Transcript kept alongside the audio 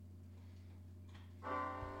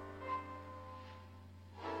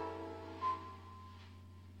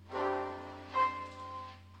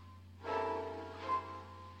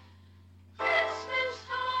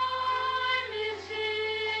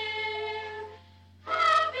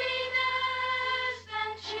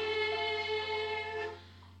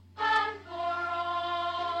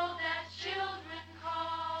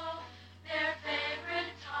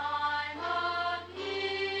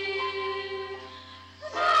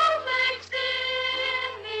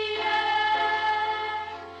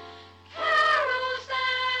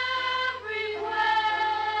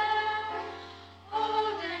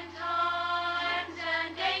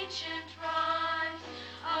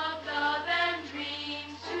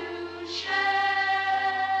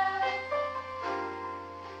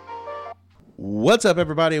What's up,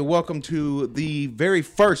 everybody, and welcome to the very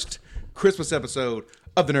first Christmas episode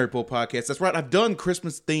of the Nerd Pool Podcast. That's right, I've done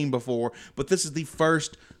Christmas theme before, but this is the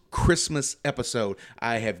first Christmas episode.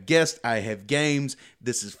 I have guests, I have games,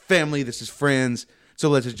 this is family, this is friends, so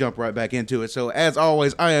let's just jump right back into it. So, as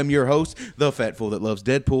always, I am your host, the fat fool that loves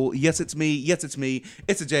Deadpool. Yes, it's me,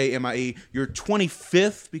 it's a J-M-I-E, your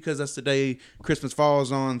 25th, because that's the day Christmas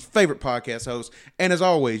falls on, favorite podcast host, and as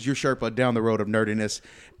always, your Sherpa down the road of nerdiness,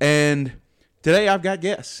 and today I've got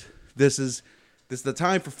guests. This is the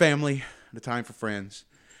time for family, the time for friends.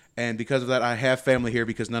 And because of that, I have family here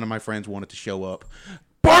because none of my friends wanted to show up.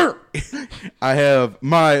 Burr! I have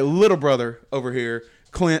my little brother over here,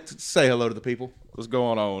 Clint. Say hello to the people. What's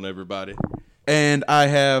going on, everybody? And I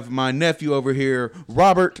have my nephew over here,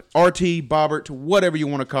 Robert, RT, Bobbert, whatever you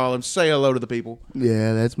want to call him. Say hello to the people.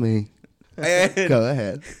 Yeah, that's me. And Go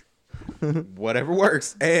ahead. whatever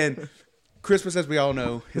works. And Christmas, as we all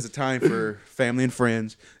know, is a time for family and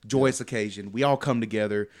friends, joyous occasion. We all come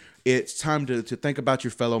together. It's time to think about your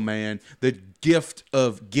fellow man. The gift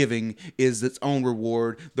of giving is its own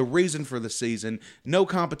reward. The reason for the season. No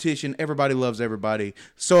competition. Everybody loves everybody.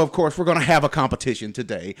 So, of course, we're going to have a competition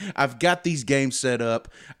today. I've got these games set up.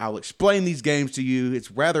 I'll explain these games to you. It's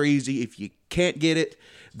rather easy. If you can't get it,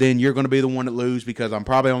 then you're going to be the one that lose because I'm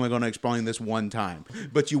probably only going to explain this one time.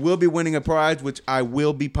 But you will be winning a prize, which I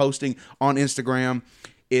will be posting on Instagram.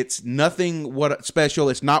 It's nothing special.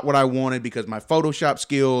 It's not what I wanted because my Photoshop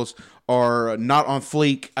skills are not on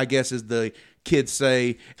fleek, I guess as the kids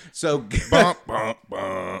say. So,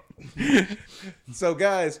 so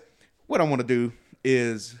guys, what I want to do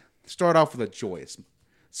is start off with a joyous,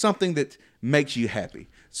 something that makes you happy.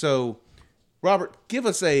 So, Robert, give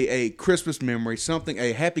us a Christmas memory,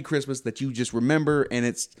 a happy Christmas that you just remember, and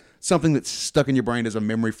it's something that's stuck in your brain as a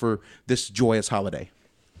memory for this joyous holiday.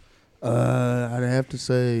 I'd have to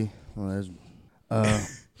say,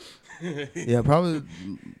 yeah, probably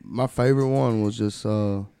my favorite one was just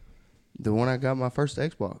the one I got my first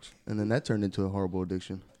Xbox, and then that turned into a horrible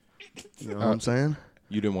addiction. You know what I'm saying?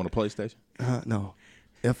 You didn't want a PlayStation? No,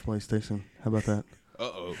 PlayStation. How about that?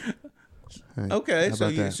 Uh-oh. Hey, Okay,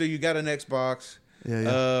 so you got an Xbox.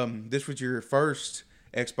 Yeah. This was your first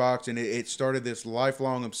Xbox, and it started this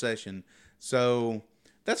lifelong obsession. So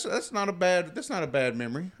that's not a bad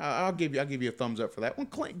memory. I'll give you a thumbs up for that one.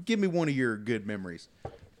 Clint, give me one of your good memories.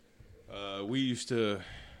 We used to,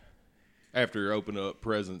 after open up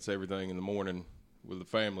presents, everything in the morning with the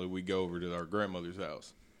family, we go over to our grandmother's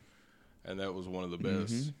house, and that was one of the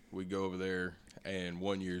best. Mm-hmm. We go over there, and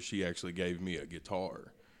one year she actually gave me a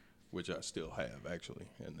guitar, which I still have, actually,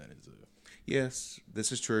 and that is Yes,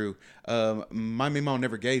 this is true. My mom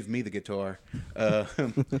never gave me the guitar.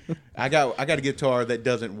 I got a guitar that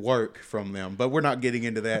doesn't work from them, but we're not getting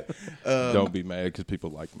into that. Don't be mad because people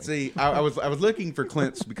like me. See, I was looking for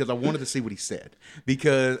Clint's because I wanted to see what he said.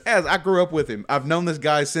 Because as I grew up with him, I've known this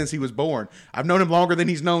guy since he was born. I've known him longer than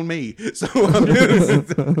he's known me.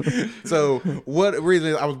 So what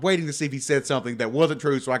reason I was waiting to see if he said something that wasn't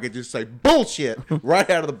true, so I could just say bullshit right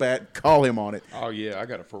out of the bat, call him on it. Oh yeah, I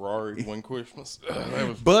got a Ferrari one Christmas.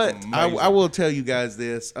 But I will tell you guys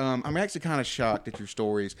this. I'm actually kind of shocked at your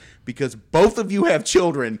stories because both of you have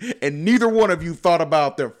children and neither one of you thought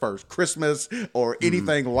about their first Christmas or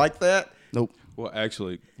anything like that. Nope. Well,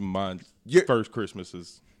 actually, my first Christmas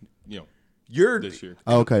is, this year.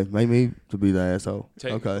 Oh, okay, make me to be the asshole.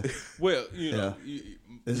 Okay. Well,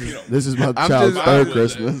 This is my child's third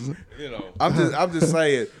Christmas. I'm just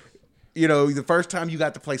saying. The first time you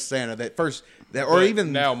got to play Santa,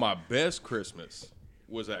 now my best Christmas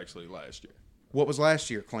was actually last year. What was last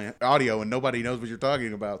year, Clint? Audio, and nobody knows what you're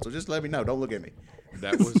talking about. So just let me know. Don't look at me.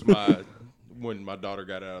 That was when my daughter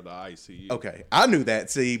got out of the ICU. Okay, I knew that.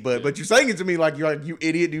 See, but you're saying it to me like you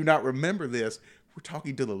idiot. Do not remember this. We're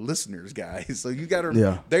talking to the listeners, guys. So you got to.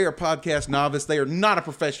 Yeah. They are podcast novice. They are not a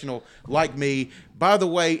professional like me. By the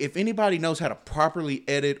way, if anybody knows how to properly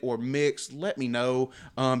edit or mix, let me know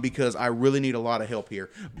because I really need a lot of help here.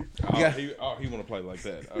 He want to play like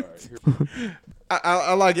that. All right.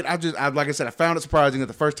 I like it. Like I said, I found it surprising that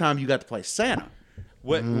the first time you got to play Santa.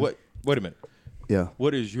 What? Wait a minute. Yeah.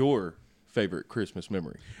 What is your favorite Christmas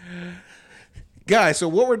memory? Guys, so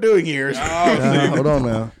what we're doing here is... Hold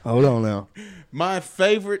on now. My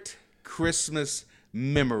favorite Christmas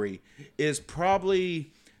memory is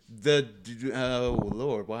probably oh,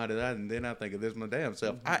 Lord, why did I think of this my damn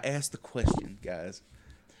self? I asked the question, guys.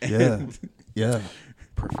 Yeah.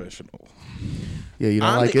 Professional. Yeah, you don't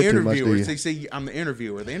I'm like the it too much, do interviewer. you? See, I'm the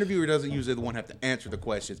interviewer. The interviewer doesn't usually the one have to answer the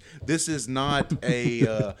questions. This is not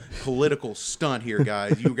a political stunt here,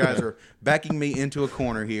 guys. You guys are backing me into a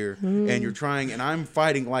corner here, and you're trying, and I'm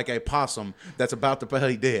fighting like a possum that's about to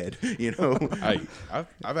play dead. You know, Hey,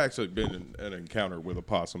 I've actually been in an encounter with a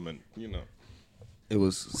possum, and It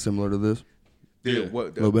was similar to this. Yeah.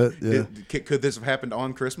 What, A little bit, yeah. Could this have happened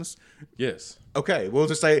on Christmas? yes. Okay, we'll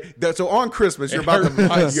just say that. So on Christmas, you're It about to hurt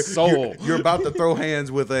my you're- soul. You're about to throw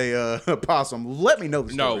hands with a possum. Let me know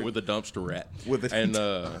the No, story. with a dumpster rat With a-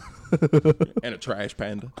 and a trash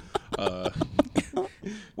panda.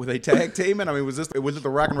 With a tag team, and I mean, was it the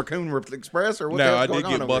Rock and Raccoon Express or what? the Now hell's I going did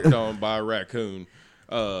on get over bucked here? on by a raccoon.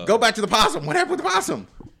 Go back to the possum. What happened with the possum?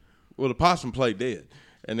 Well, the possum played dead,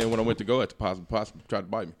 and then when I went to go at the possum tried to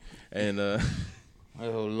bite me, and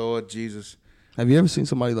Oh Lord Jesus! Have you ever seen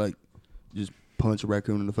somebody like just punch a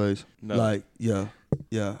raccoon in the face? No. Like, yeah,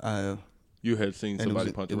 I have. you had seen And somebody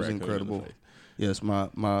it punch a was raccoon incredible. in the face. Yes,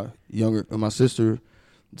 my sister's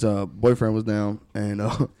boyfriend was down, and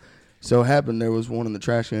so it happened there was one in the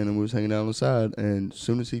trash can, and we was hanging out on the side, and as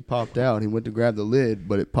soon as he popped out, he went to grab the lid,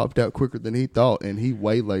 but it popped out quicker than he thought, and he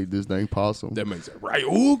waylaid this dang possum. That makes it right.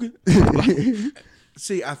 Oog.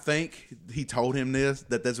 See, I think he told him that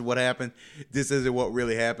this is what happened. This isn't what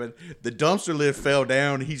really happened. The dumpster lid fell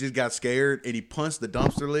down. He just got scared, and he punched the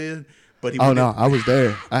dumpster lid. But he Oh went no, I was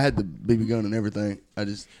there. I had the BB gun and everything. I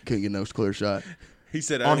just couldn't get no clear shot. He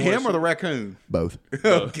said on him or the raccoon. Both.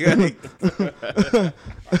 Okay.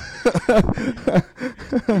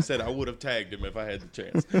 He said I would have tagged him if I had the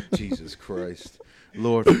chance. Jesus Christ.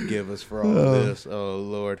 Lord, forgive us for all of this. Oh,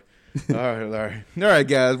 Lord. All right,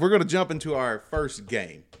 guys. We're going to jump into our first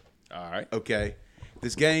game. All right. Okay.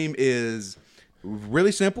 This game is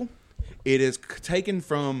really simple. It is taken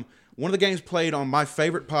from one of the games played on my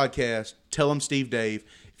favorite podcast, Tell 'em Steve Dave.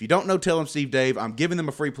 If you don't know Tell 'em Steve Dave, I'm giving them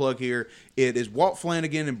a free plug here. It is Walt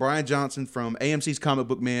Flanagan and Brian Johnson from AMC's Comic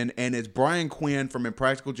Book Men, and it's Brian Quinn from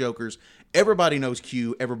Impractical Jokers. Everybody knows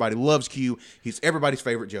Q. Everybody loves Q. He's everybody's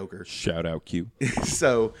favorite Joker. Shout out Q.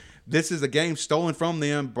 So this is a game stolen from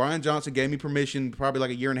them. Brian Johnson gave me permission probably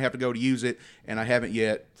like a year and a half ago to use it, and I haven't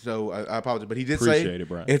yet. So I apologize. But he did say Appreciate it,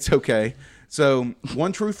 Brian. it's okay. So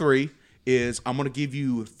 1 through 3 is I'm going to give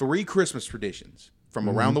you 3 Christmas traditions from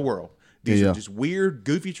around the world. These Yeah. are just weird,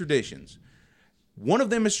 goofy traditions. One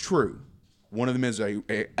of them is true. One of them is a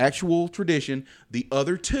actual tradition. The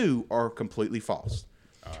other 2 are completely false.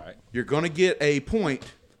 All right. You're going to get a point,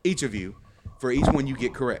 each of you, for each one you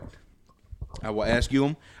get correct. I will ask you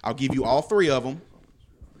them. I'll give you all 3 of them.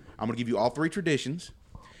 I'm going to give you all 3 traditions.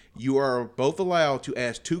 You are both allowed to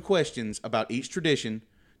ask 2 questions about each tradition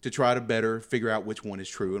to try to better figure out which one is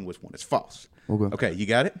true and which one is false. Okay. Okay, you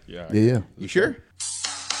got it? Yeah. Yeah. You sure? Do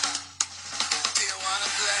you wanna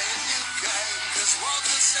play a new game? 'Cause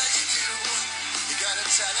Walter says you do. You gotta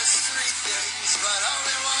tell us 3 things, but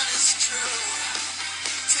only one is true.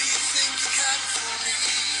 Do you think you can fool me?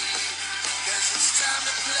 'Cause it's time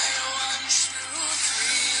to play 1 through 3.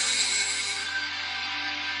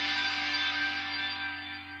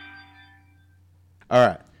 All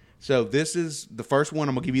right. So this is the first one.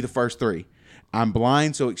 I'm going to give you the first 3. I'm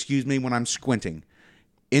blind, so excuse me when I'm squinting.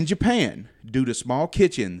 In Japan, due to small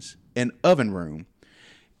kitchens and oven room,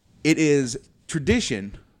 it is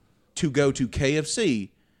tradition to go to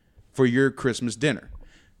KFC for your Christmas dinner.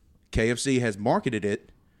 KFC has marketed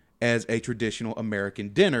it as a traditional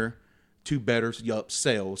American dinner to better up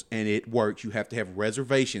sales, and it works. You have to have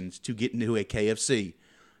reservations to get into a KFC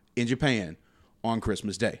in Japan on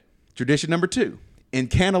Christmas Day. Tradition number 2. In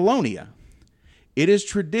Catalonia, it is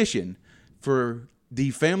tradition for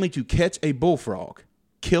the family to catch a bullfrog,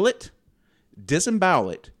 kill it, disembowel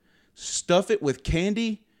it, stuff it with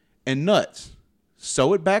candy and nuts,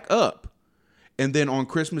 sew it back up, and then on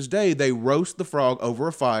Christmas Day, they roast the frog over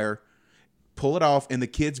a fire, pull it off, and the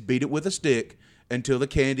kids beat it with a stick until the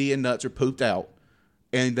candy and nuts are pooped out.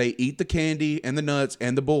 And they eat the candy and the nuts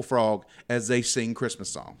and the bullfrog as they sing Christmas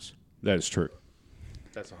songs. That is true.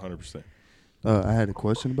 That's 100%. I had a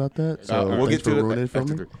question about that. So We'll get thanks for to ruining it it for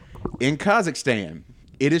me. after. In Kazakhstan,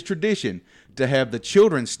 it is tradition to have the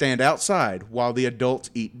children stand outside while the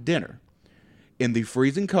adults eat dinner in the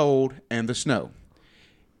freezing cold and the snow.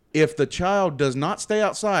 If the child does not stay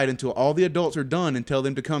outside until all the adults are done and tell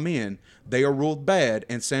them to come in, they are ruled bad,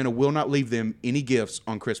 and Santa will not leave them any gifts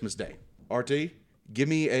on Christmas Day. RT, give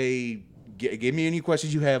me any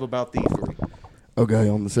questions you have about these 3. Okay,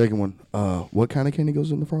 on the second one, what kind of candy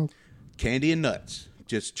goes in the frog? Candy and nuts,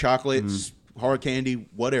 just chocolates, hard candy,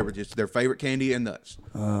 whatever, just their favorite candy and nuts.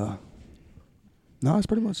 No, it's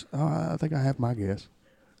pretty much. I think I have my guess.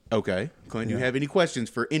 Okay, Clint, do you have any questions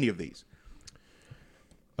for any of these?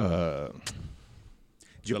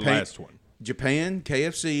 Japan, The last one. Japan,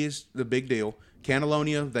 KFC is the big deal.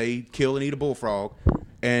 Catalonia, they kill and eat a bullfrog.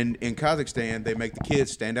 And in Kazakhstan, they make the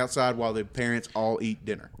kids stand outside while the parents all eat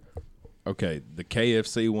dinner. Okay, the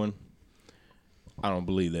KFC one, I don't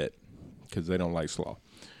believe that because they don't like slaw.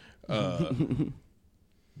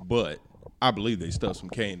 But I believe they stuffed some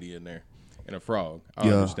candy in there and a frog. I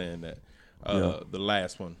Yeah. understand that. The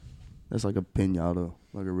last one. That's like a pinata,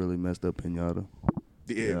 like a really messed up pinata.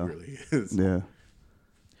 It really is. Yeah.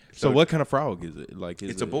 So what kind of frog is it? Like,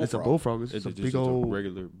 It's a bullfrog. It's a bullfrog. It's Is a it big just old. a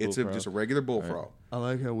regular It's bullfrog? just a regular bullfrog. I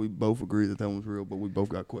like how we both agree that one's real, but we both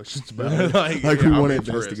got questions about it. Like, like yeah, we I'm want to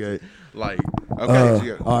interested. investigate. Like, Okay, so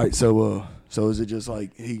you got- All right, so is it just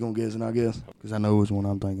like he gonna guess and I guess? Because I know which one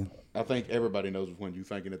I'm thinking. I think everybody knows which one you're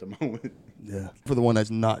thinking at the moment. Yeah, for the one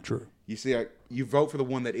that's not true. You see, you vote for the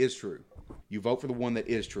one that is true. You vote for the one that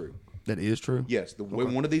is true. That is true. Yes,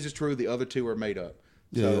 one of these is true. The other two are made up.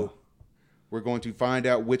 Yeah. So we're going to find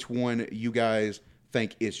out which one you guys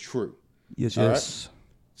think is true. Yes. All Yes.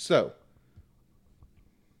 So,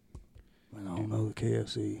 Man, I don't know the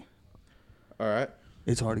KFC. all right.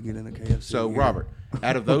 It's hard to get into KFC. So, here. Robert,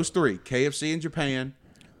 out of those three, KFC in Japan,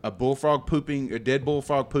 a dead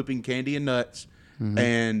bullfrog pooping candy and nuts,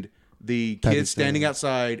 and the kids Pakistan. standing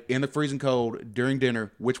outside in the freezing cold during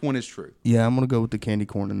dinner, which one is true? Yeah, I'm gonna go with the candy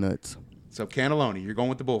corn and nuts. So, cannelloni, you're going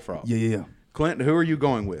with the bullfrog. Yeah. Clinton, who are you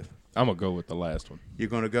going with? I'm going to go with the last one. You're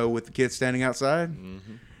going to go with the kids standing outside?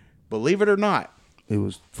 Believe it or not, It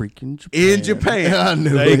was freaking Japan. in Japan, I knew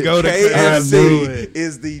They it. go to I knew KFC it.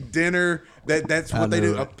 is the dinner that's I what they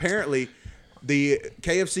knew do. it. Apparently, the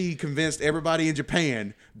KFC convinced everybody in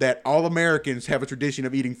Japan that all Americans have a tradition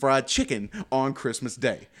of eating fried chicken on Christmas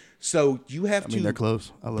Day. So you have I mean, to they're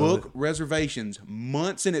close. I love book it. reservations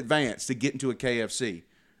months in advance to get into a KFC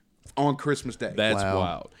on Christmas Day. That's Wow.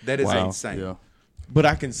 wild. That is Wow. insane. Yeah. But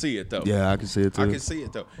I can see it, though. Yeah, I can see it too. I can see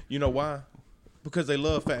it, though. You know why? Because they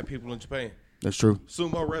love fat people in Japan. That's true.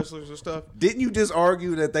 Sumo wrestlers and stuff. Didn't you just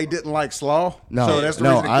argue that they didn't like slaw? No, so that's the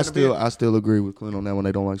no, reason it couldn't be? I still agree with Clint on that one.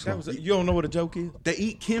 They don't like That slaw. was you don't know what a joke is? They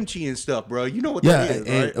eat kimchi and stuff, bro. You know what Yeah, that is, and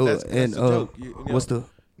right? That's a joke. You know. what's the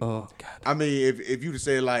God, I mean, if you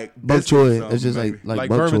say like bok biscuits or choy? something, It's just maybe. like Like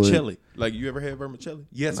bok choy. vermicelli. Like, you ever had vermicelli?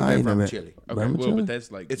 Yes, I I have ain't never- vermicelli. Okay, well, Vermicelli? but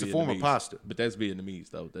that's like It's a form of Vietnamese. pasta. But that's Vietnamese,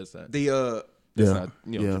 though. That's not. The That's Yeah, not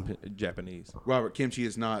yeah. Japanese. Robert, kimchi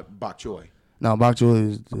is not bok choy. No, bok choy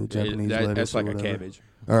is the Japanese lettuce. That's like or a whatever. cabbage.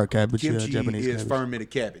 Or a cabbage. Kimchi Yeah, Japanese is cabbage. fermented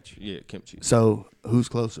cabbage. Yeah, kimchi. So who's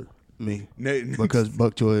closer? Me. No, Because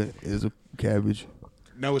bok choy is a cabbage.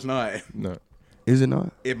 no, it's not. No, Is it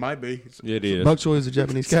not? It might be. it is. Bok choy is a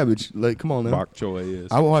Japanese cabbage. Like, come on now. Bok choy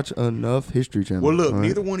is. I watch enough History Channel. Well, look, all right?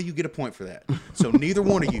 neither one of you get a point for that. So neither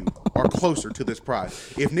one of you are closer to this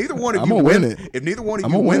prize. If neither one of I'm you gonna win win it. if neither one of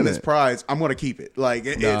I'm you gonna win win this it. prize, I'm going to keep it. Like,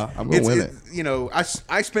 Nah, I'm gonna win it. You know,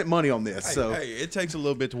 I spent money on this, so Hey, it takes a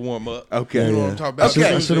little bit to warm up. Okay. You know what Yeah. I'm talking about? Okay. As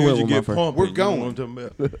I soon should've as went you with my get friend. pumping, We're you know going. what I'm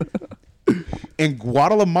talking about? in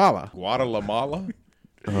Guatemala, Guatemala?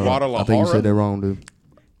 I Guadalajara? think you said that wrong, dude.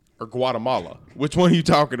 Or Guatemala? Which one are you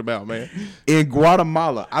talking about, man? in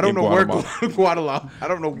Guatemala, I don't In know Guatemala. where Guatemala. I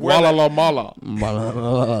don't know where. that-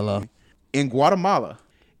 Guatemala. In Guatemala,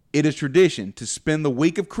 it is tradition to spend the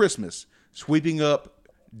week of Christmas sweeping up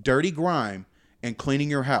dirty grime and cleaning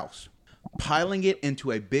your house, piling it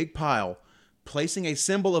into a big pile, placing a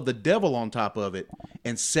symbol of the devil on top of it,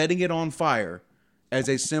 and setting it on fire as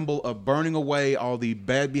a symbol of burning away all the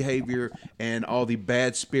bad behavior and all the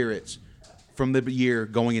bad spirits from the year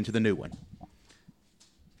going into the new one.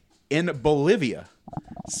 In Bolivia,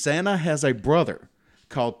 Santa has a brother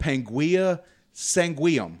called Panguilla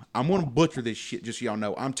Sanguium. I'm going to butcher this shit just so y'all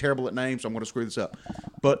know. I'm terrible at names, so I'm going to screw this up.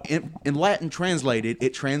 But in Latin translated,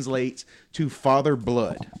 it translates to Father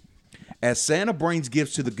Blood. As Santa brings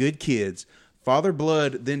gifts to the good kids, Father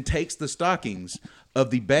Blood then takes the stockings of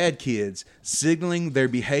the bad kids, signaling their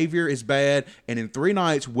behavior is bad, and in 3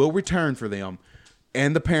 nights will return for them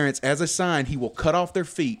and the parents. As a sign, he will cut off their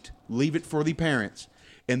feet, leave it for the parents,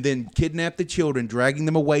 and then kidnap the children, dragging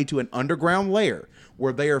them away to an underground lair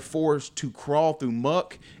where they are forced to crawl through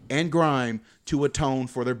muck and grime to atone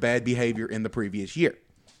for their bad behavior in the previous year.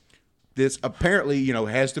 This apparently,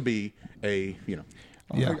 has to be a, Yeah.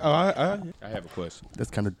 I have a question. That's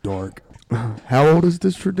kind of dark. How old is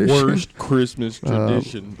this tradition? Worst Christmas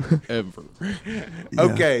tradition ever. Yeah,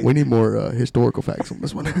 Okay. We need more historical facts on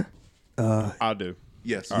this one. I do.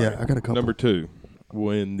 yes. Yeah, I got a couple. Number 2,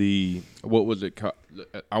 when what was it called?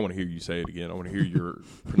 I want to hear you say it again. I want to hear your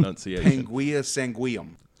pronunciation. Panguilla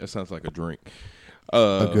Sanguium. That sounds like a drink.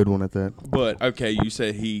 A good one at that. But, okay, you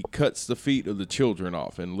said he cuts the feet of the children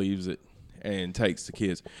off and leaves it and takes the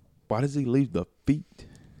kids. Why does he leave the feet?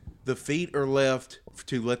 the feet are left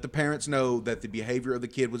to let the parents know that the behavior of the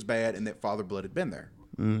kid was bad and that father blood had been there.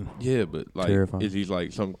 Yeah, but like, Terrifying. is he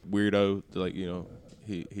like some weirdo? Like,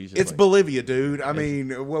 he's. Just It's like, Bolivia, dude. I mean,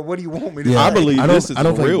 what do you want me to Yeah. I say? believe I don't- this is I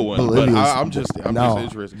don't the think real one, but Bolivia's- I'm just No,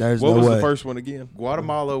 interested. there's What no was way. the first one again?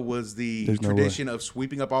 Guatemala was the There's no tradition of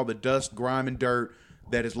sweeping up all the dust, grime, and dirt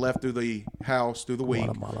that is left through the house through the week,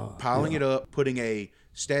 Guatemala, piling it up, putting a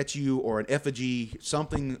statue or an effigy,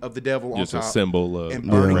 something of the devil Just on a top, symbol of and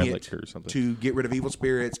a burning relic it or something. to get rid of evil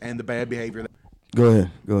spirits and the bad behavior. Go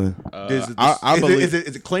ahead. Is it, I is, believe-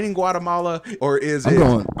 is it cleaning Guatemala or is I'm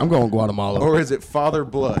it going Guatemala. or is it father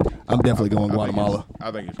blood? I'm definitely going Guatemala.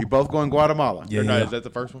 I think it's. You both going Guatemala? Yeah. Or no, is that the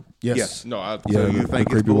first one? Yes. Yes. No, I. Yeah. So you the think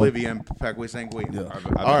it's creepy one. Bolivia and Paraguay Sanguine? Yeah.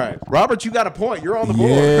 All right, Robert, you got a point. You're on the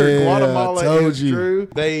board. Yeah, Guatemala told is you. true.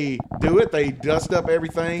 They do it. They dust up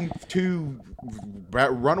everything to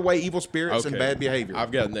run away evil spirits and bad behavior.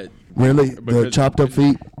 I've gotten that. Really? The Because- chopped up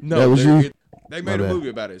feet? No, that was you? They My made a bad. movie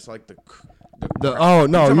about it. It's like the Oh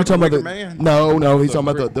no, talking you about talking the about Wicker the Man? No, he's The talking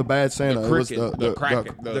about cricket. the bad Santa. the It was cricket, the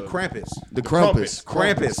Kraken, the Krampus. the Krampus.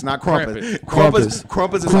 Krampus, not Krampus. Krampus.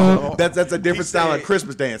 Krampus is Kramp- that's a different style of said-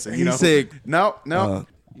 Christmas dancing. You he know. said- no.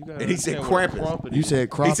 You gotta And he said understand what a Krampus. crumpet You is. said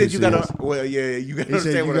Krampus. He said you is. gotta. Well, yeah, you gotta He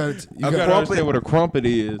said understand you what gotta- you a You gotta gotta crumpet. understand what a crumpet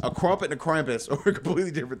is. A crumpet and a Krampus are a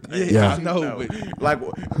completely different thing. Yeah. I know, but Like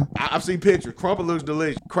I've seen pictures. Crumpet looks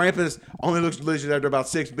delicious. Krampus only looks delicious after about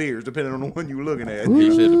 6 beers, depending on the one you're looking at. he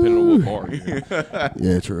said depending on what bar you're in.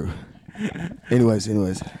 Yeah, true.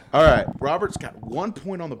 Anyways. All right, Robert's got 1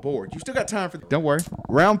 point on the board. You still got time for. Don't worry.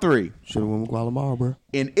 Round 3. Should have went with Guatemala, bro.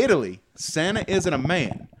 In Italy, Santa isn't a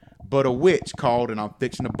man, but a witch called, and I'm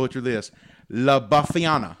fixing to butcher this, La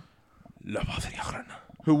Befana,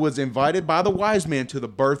 who was invited by the wise men to the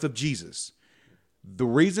birth of Jesus. The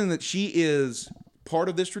reason that she is part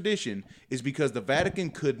of this tradition is because the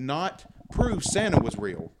Vatican could not prove Santa was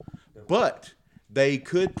real, but they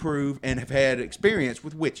could prove and have had experience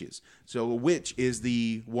with witches. So a witch is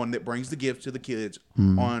the one that brings the gifts to the kids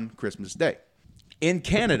on Christmas Day. In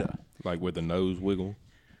Canada, Like with the nose wiggle.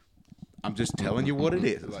 I'm just telling you what it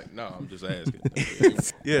is. Like, no, I'm just asking.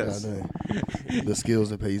 Yes. Goddamn. The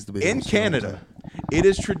skills that pays the bills. In Canada, it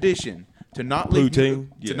is tradition to not leave Poutine?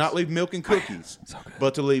 to Yes. not leave milk and cookies,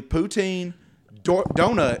 but to leave poutine,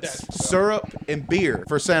 donuts, syrup, and beer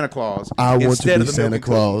for Santa Claus. I want to instead be of the Santa milk and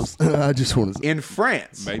Claus. I just want to. cookies. In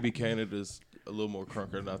France, Maybe Canada's a little more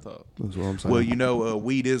crunker than I thought. That's what I'm saying. well, you know,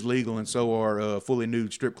 weed is legal, and so are fully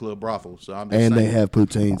nude strip club brothels. So I'm just and saying. they have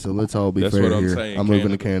poutine, so let's all be That's fair what I'm here. saying, I'm moving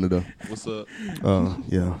to Canada. What's up?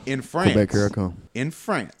 Yeah. In France, Quebec, here I come. In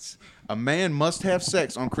France, a man must have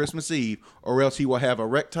sex on Christmas Eve, or else he will have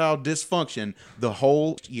erectile dysfunction the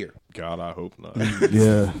whole year. God, I hope not.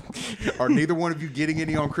 Yeah. Are neither one of you getting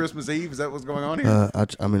any on Christmas Eve? Is that what's going on here?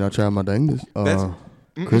 I mean, I tried my dangest. That's-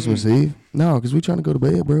 Christmas Eve? No, because we trying to go to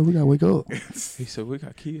bed, bro. We got to wake up. He said, we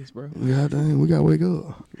got kids, bro. God dang, we got to wake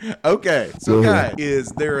up. Okay, so Go guys, ahead. is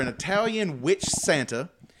there an Italian witch Santa?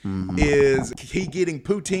 Mm-hmm. Is he getting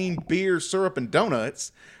poutine, beer, syrup, and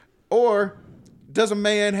donuts? Or does a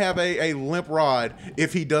man have a limp rod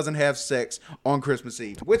if he doesn't have sex on Christmas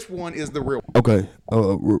Eve? Which one is the real Okay,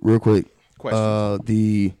 real quick. question?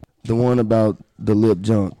 The one about the lip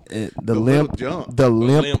junk. The limp lip junk. The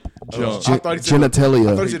limp, limp junk. I thought he said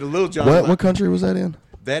genitalia. I thought he said the little John. What country was that in?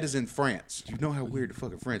 That is in France. You know how weird the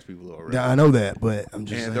fucking French people are, right? Yeah, I know that, but I'm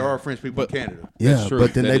just And saying. there are French people in Canada. Yeah, That's true.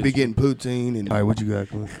 but then That they is be getting poutine and. All right, what you got,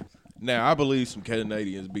 Clint? Now, I believe some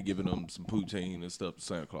Canadians be giving them some poutine and stuff to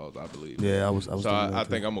Santa Claus, I believe. Yeah, I was. So thinking I that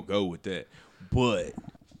think too. I'm going to go with that. But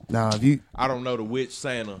Nah, if you I don't know the witch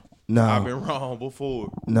Santa. No. I've been wrong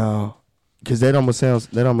before. no, because that almost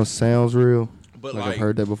sounds real. But Like like, I've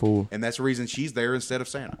heard that before. And that's the reason she's there instead of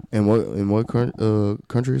Santa. And what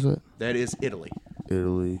country is that? That is Italy.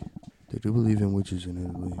 Italy. They do believe in witches in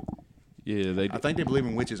Italy. yeah, they. I think they believe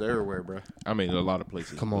in witches everywhere, bro. I mean, a lot of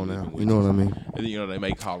places. Come on believe now, in you know what I witches. mean. And, you know, they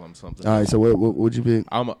may call them something. All right, so what would you pick?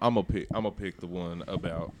 I'm a pick the one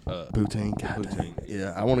about Poutine. God Poutine. dang.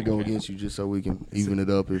 Yeah, I want to go against you just so we can even it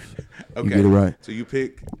up if Okay. you get it right. So you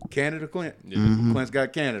pick Canada, Clint. Yeah. Clint's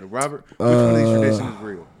got Canada. Robert, which one of these traditions is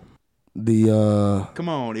real? The Come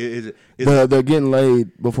on, is it? they're getting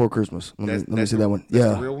laid before Christmas. Let me see that one. That's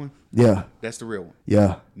Yeah, the real one. yeah, That's the real one.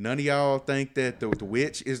 yeah. None of y'all think that the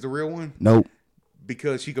witch is the real one Nope.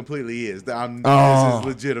 because she completely is. This Oh. is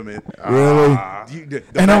legitimate. Really? The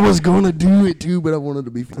And I was gonna do it too, but I wanted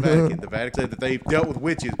to be. Vatican. The Vatican said that they've dealt with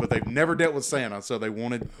witches, but they've never dealt with Santa, so they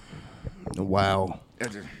wanted. Wow.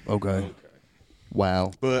 Okay.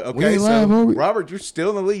 Wow. But We okay, ain't so live, are we? Robert, you're still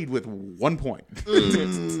in the lead with 1 point.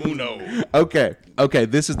 Uno. Okay.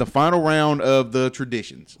 This is the final round of the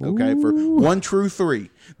traditions. Okay, for 1 True 3,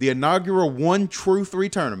 the inaugural 1 True 3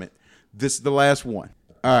 tournament. This is the last one.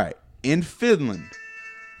 All right, in Finland.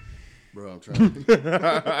 Bro, I'm trying.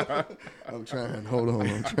 I'm trying. Hold on.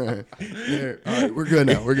 I'm trying. There. All right, we're good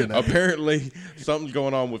now. We're good now. Apparently, something's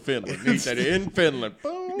going on with Finland. He said, in Finland,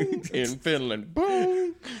 boom. In Finland,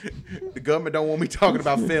 boom. The government don't want me talking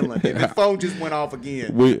about Finland. If the phone just went off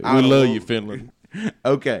again, We I don't love know. you, Finland.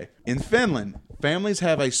 Okay, in Finland, families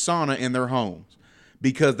have a sauna in their homes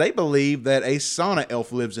because they believe that a sauna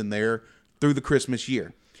elf lives in there through the Christmas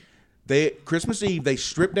year. Christmas Eve, they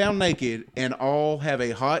strip down naked and all have a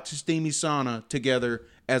hot, steamy sauna together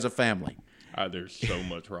as a family. There's so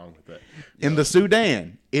much wrong with that. In the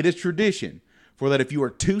Sudan, it is tradition for that if you are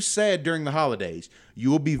too sad during the holidays,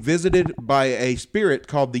 you will be visited by a spirit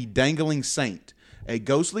called the Dangling Saint, a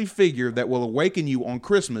ghostly figure that will awaken you on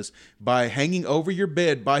Christmas by hanging over your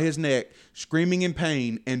bed by his neck, screaming in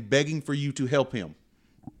pain and begging for you to help him.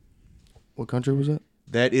 What country was that?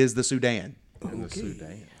 That is the Sudan. In the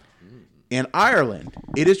Sudan. In Ireland,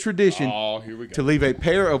 it is tradition Oh, here we go. to leave a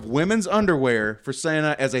pair of women's underwear for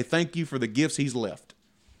Santa as a thank you for the gifts he's left.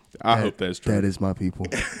 I hope that's true. That is my people.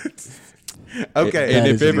 Okay. And That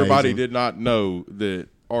if is everybody amazing. did not know that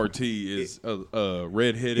RT is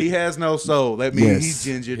redheaded, He has no soul. That means Yes. he's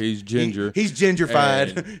ginger. He's ginger. He's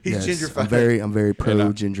gingerfied. And- He's Yes, gingerfied. I'm very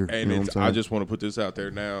pro ginger. And you know what I'm it's, saying? I just want to put this out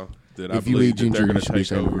there now that I If you believe eat that ginger, they're you going to should be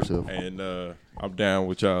take ashamed of over, yourself. and I'm down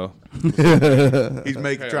with y'all. He's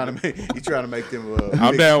trying to make them.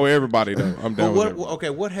 I'm down with everybody though. I'm But down with everybody. okay,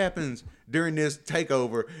 what happens during this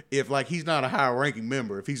takeover if like he's not a high-ranking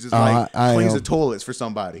member? If he's just Oh, like I cleans am. the toilets for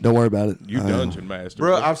somebody, Don't worry about it. You I am. dungeon master,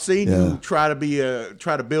 bro. I've seen Yeah. you try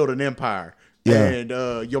to build an empire. Yeah.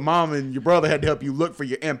 And your mom and your brother had to help you look for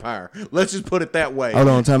your empire. Let's just put it that way. Hold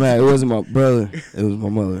on, time out. It wasn't my brother. It was my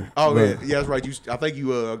mother. Oh But- yeah, that's right. I think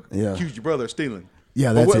you Yeah. accused your brother of stealing.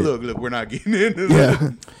 Yeah, But that's it. Look, we're not getting into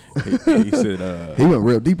Yeah. He said, He went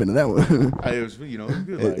real deep into that one. It was,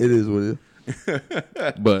 good, like- It is what it is.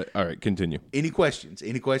 but all right, continue. Any questions?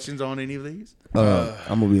 Any questions on any of these?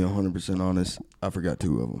 I'm gonna be 100% honest. I forgot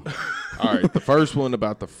 2 of them. All right, the first one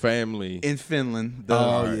about the family. In Finland,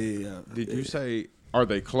 yeah. Did you say are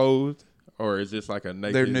they clothed or is this like a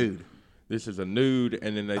naked? They're nude. This is a nude,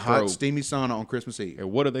 and then they Hot, throw. steamy sauna on Christmas Eve.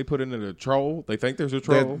 And what do they put in it? A troll? They think there's a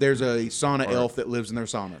troll. There's a sauna elf that lives in their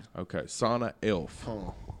sauna. Okay, sauna elf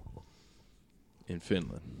in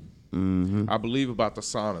Finland. Mm-hmm. I believe about the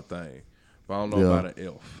sauna thing, but I don't know Yeah. about an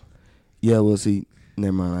elf. Yeah, well, see,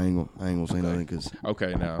 never mind. I ain't gonna say nothing because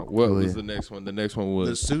Okay, now what Go was ahead. the next one? The next one The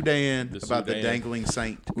was Sudan, about the Sudan. dangling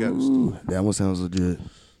saint ghost. that one sounds legit.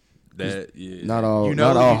 that. Yeah, Not all, You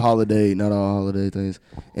know, not all you- holiday things.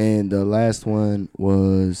 And the last one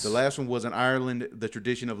was The last one was in Ireland, the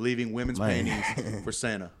tradition of leaving women's Man. panties for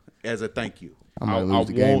Santa as a thank you. I might I lose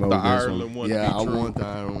the game want the over this Ireland one to Yeah, be I true. want the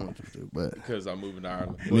Ireland one to, but because I'm moving to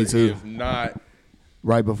Ireland. Me But too. If not,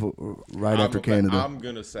 right after Canada. I'm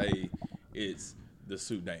gonna say it's the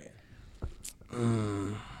Sudan.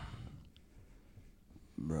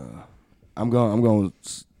 Bruh. I'm going.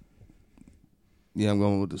 Yeah, I'm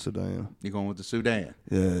going with the Sudan. You're going with the Sudan.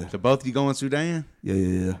 Yeah, So both of you going Sudan?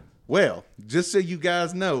 yeah. Well, just so you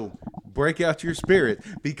guys know, break out your spirit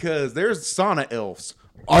because there's sauna elves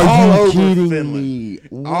Are all you over kidding Finland. me?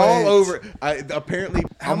 All What? over. Apparently,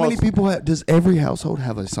 How many people does every household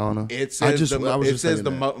have a sauna? It says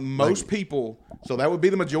most Like, people. So that would be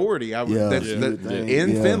the majority. Yeah, That's, you that, would think, in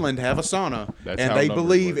yeah. Finland have a sauna, That's and how they numbers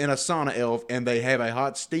believe work. in a sauna elf, and they have a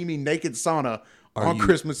hot, steamy, naked sauna Are on you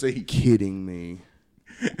Christmas Eve. kidding me?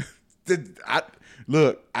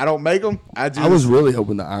 Look, I don't make them. I was really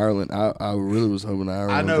hoping the Ireland. I really was hoping the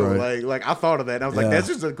Ireland. I know, was right. like I thought of that, and I was like, Yeah. "That's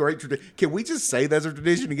just a great tradition." Can we just say that's a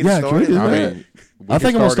tradition to get Yeah, can we started? do I that? mean, we I can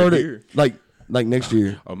think I'm gonna start here. it like next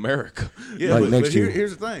year. America. Yeah, Like but next year.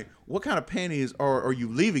 here's the thing: what kind of panties are you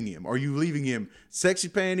leaving him? Are you leaving him sexy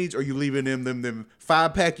panties? Are you leaving him them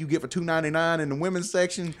 5-pack you get for $2.99 in the women's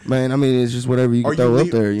section? Man, I mean, it's just whatever you Are can throw up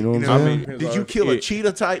leave- there. You know what I'm I saying? mean, did you kill a it-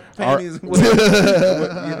 cheetah type Are- panties?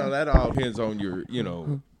 That all depends on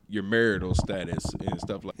your marital status and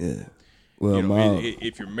stuff like. Yeah. Well, You know, my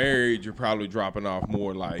if you're married, you're probably dropping off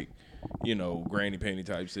more like, granny panty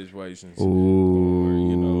type situations.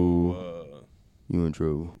 Ooh. Or, you in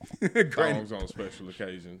trouble. Granny. songs on special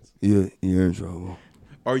occasions. You're in trouble.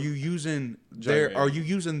 Are you using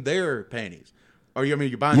Giant. their panties? Or you, I mean,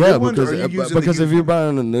 you're buying Yeah, new ones, or are you using because the if you're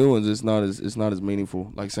buying the new ones, it's not as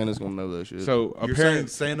meaningful. Like Santa's gonna know that shit. So You're saying apparently,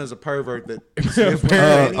 Santa's a pervert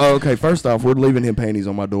that. Okay. First off, we're leaving him panties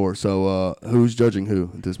on my door. So who's judging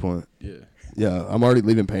who at this point? yeah, Yeah, I'm already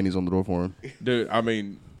leaving panties on the door for him. dude. I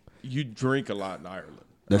mean, you drink a lot in Ireland.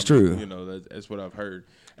 That's I mean, true. You know, that's what I've heard,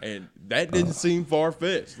 and that didn't seem far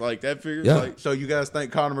fetched. Like that figures Yeah. like. So you guys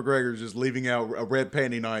think Conor McGregor is just leaving out a red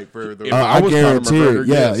panty night for the? If I was Conor guarantee McGregor, it.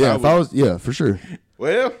 Yeah, yes, yeah. I If I would. was, yeah, for sure.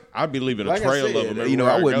 Well, I'd be leaving a like trail I of them. said, everywhere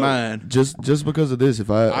I wouldn't go. mind. Just because of this, if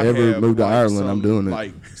I ever have, move to like, Ireland, I'm some, doing it.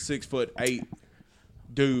 Like 6'8"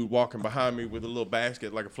 dude walking behind me with a little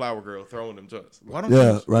basket like a flower girl throwing them to us. Why don't Yeah,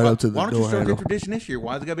 you, right why, up to the Why don't door you start handle. the tradition this year?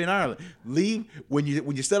 Why is it gotta be in Ireland? Leave when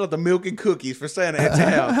you set up the milk and cookies for Santa at your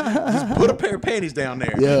house. Just put a pair of panties down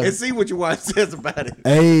there Yeah. and see what your wife says about it.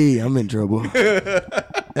 Hey, I'm in trouble.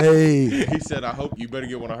 Hey, He said, "I hope you better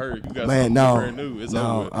get one of hers. You got man, something no, brand new. It's over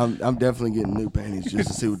no, with." I'm definitely getting new panties just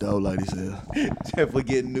to see what the old lady says. Definitely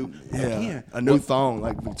getting new. Yeah, Again, a new thong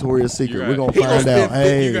like Victoria's Secret. You're We're gonna right. He gonna find spend out.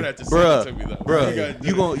 Hey, You're gonna have to send it to me though. Bruh,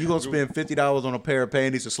 you gonna spend $50 on a pair of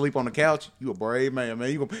panties to sleep on the couch? You a brave man, man.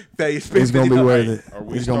 You gonna pay spend it's gonna be $50. worth it. Are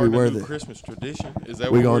we It's gonna be starting a worth new it. Christmas tradition? Is that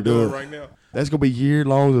We what gonna we're do doing it. right now? That's gonna be year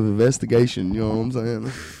long of investigation. You know what I'm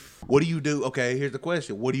saying? What do you do? Okay, here's the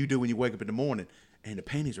question. What do you do when you wake up in the morning and the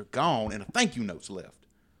panties are gone and a thank you note's left?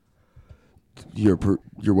 You're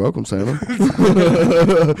welcome, Santa.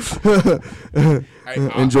 Hey,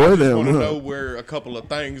 Enjoy I just them, want to huh? know where a couple of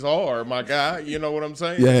things are, my guy. You know what I'm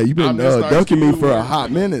saying? Yeah, you've been I'm just nice dunking to me you. for a Where's-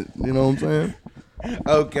 hot minute. You know what I'm saying?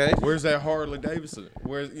 Okay. Where's that Harley Davidson?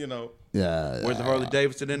 Where's Yeah. Where's the Harley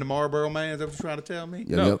Davidson and the Marlboro Man? Is that what you're trying to tell me?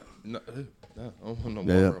 Yeah, no, yep. no, I don't want no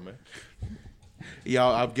Yeah, Marlboro, man.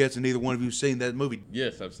 Y'all, I'm guessing neither one of you seen that movie.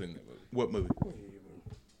 Yes, I've seen that movie. What movie?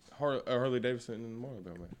 Harley Davidson and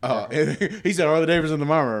Marlboro, man. He said Harley Davidson and the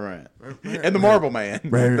Marlboro Man. And the Marble Man.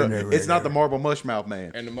 It's not the Marble Mushmouth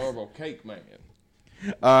Man. And the Marlboro Cake Man.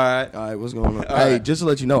 All right. All right, what's going on? Hey, just to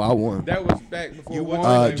let you know, I won. That was back before. You what's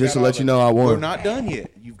won? his name Just got to let all you the- know, I We're won. not done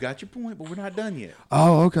yet. You've got your point, but we're not done yet.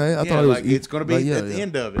 Oh, okay. I Yeah, thought it was. like it's going to be like, at the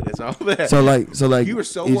end of it. That's all that. So like, you were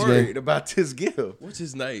so each worried game- about this gift. What's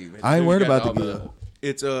his name? I ain't Dude worried got about the all gift.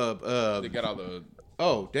 It's They got all the.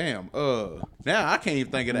 oh damn now I can't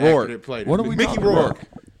even think of the Rourke. actor that played it. What are we Mickey talking Rourke. about?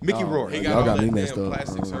 Mickey Oh, Rourke. He Y'all got all got that me damn messed up.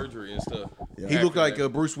 plastic surgery and stuff. He looked like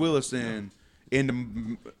Bruce Willis in the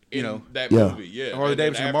that Yeah. movie, yeah. Harley And then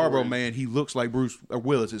Davidson and Marlboro afterwards- Man. He looks like Bruce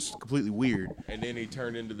Willis. It's completely weird. And then he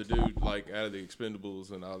turned into the dude like out of the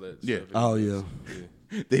Expendables and all that. Yeah. Stuff. Oh yeah.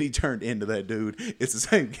 Then he turned into that dude. It's the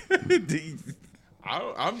same.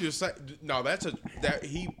 I'm just saying. No, that's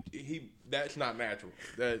not natural.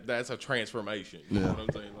 That's a transformation. You know what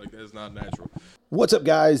I'm saying? Like that's not natural. What's up,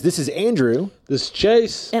 guys? This is Andrew. This is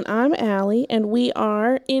Chase. And I'm Allie, and we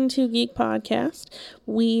are Into Geek Podcast.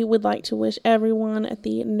 We would like to wish everyone at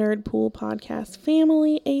the Nerd Pool Podcast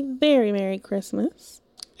family a very Merry Christmas.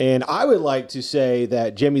 And I would like to say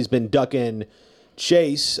that Jimmy's been ducking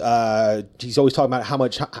Chase. He's always talking about how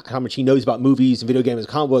much he knows about movies and video games and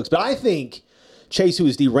comic books. But I think Chase, who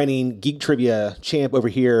is the reigning geek trivia champ over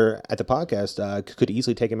here at the podcast, could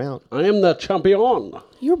easily take him out. I am the champion.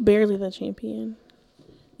 You're barely the champion.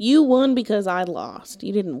 You won because I lost.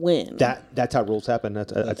 You didn't win. That's how rules happen.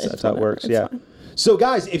 That's how it fine. works. It's Yeah. fine. So,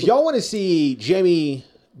 guys, if y'all want to see Jamie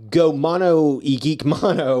go geek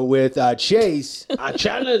mono with Chase, I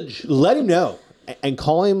challenge. let him know and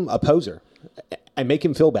call him a poser and make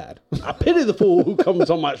him feel bad. I pity the fool who comes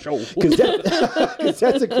on my show. Because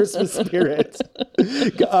that's a Christmas spirit.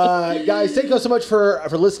 Guys, thank you so much for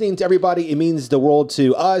listening to everybody. It means the world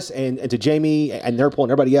to us and to Jamie and Nerdpool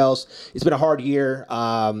and everybody else. It's been a hard year.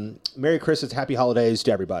 Merry Christmas, happy holidays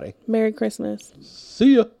to everybody. Merry Christmas.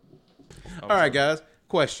 See ya. All right, guys.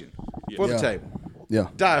 Question for the Yeah. table. Yeah.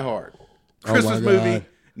 Die Hard. my Christmas God. movie.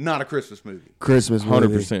 Not a Christmas movie. Christmas movie.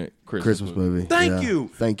 100% Christmas movie. Thank Yeah.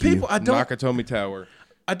 you. Thank you. People, I don't. Nakatomi Tower.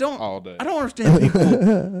 I don't. all day. I don't understand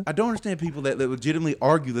people. I don't understand people that legitimately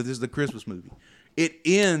argue that this is a Christmas movie. It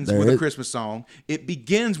ends There with a is- Christmas song. It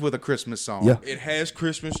begins with a Christmas song. Yeah. It has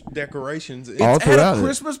Christmas decorations. All It's at throughout a it.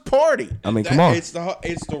 Christmas party. I mean, come on. It's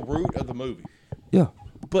the root of the movie. Yeah.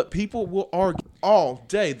 But people will argue all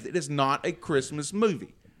day that it is not a Christmas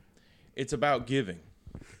movie. It's about giving.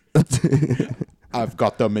 I've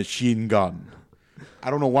got the machine gun. I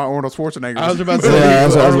don't know why Arnold Schwarzenegger. I was about to Yeah, say.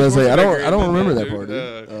 that's what I was gonna say. I Schwarzenegger don't did remember that dude. part,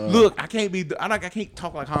 dude. Look, I can't be. I can't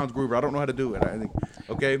talk like Hans Gruber. I don't know how to do it. I think.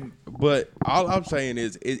 Okay, But all I'm saying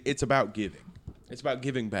is it's about giving. It's about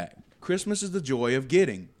giving back. Christmas is the joy of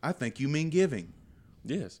getting. I think you mean giving.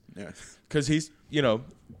 Yes. Yeah. Because he's,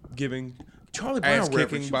 giving Charlie Brown ass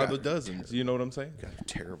reference, kicking you by got- the dozens. You know what I'm saying? God,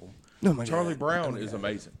 terrible. No, my Charlie God. Brown is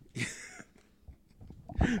amazing.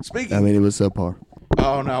 Speaking. I mean, it was subpar.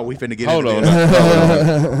 Oh no, we finna get Hold into on.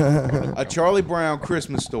 this. A Charlie Brown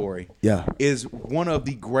Christmas Story. Yeah. Is one of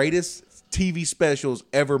the greatest TV specials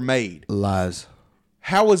ever made. Lies.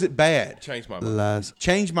 How was it bad? Change my mind. Lies.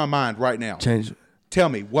 Change my mind right now. Change. Tell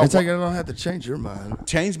me what. It's like I don't have to change your mind.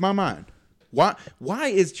 Change my mind. Why?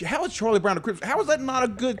 How is Charlie Brown a Christmas? How is that not a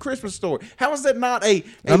good Christmas story? How is that not a?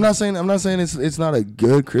 I'm not saying it's not a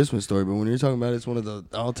good Christmas story, but when you're talking about it, it's one of the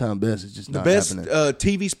all-time best. It's just the not best happening.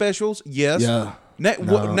 TV specials? Yes. Yeah.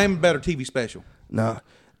 What, name a better TV special. No,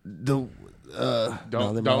 no,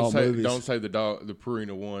 Don't say the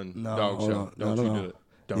Purina One No, dog hold show. on. Don't No, you no. do it.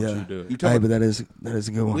 Don't Yeah. you do it. You talking Hey, about- but that is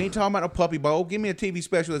a good one. We ain't talking about a Puppy Bowl. Give me a TV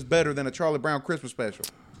special that's better than a Charlie Brown Christmas special.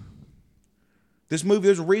 This movie,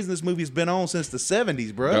 there's a reason this movie's been on since the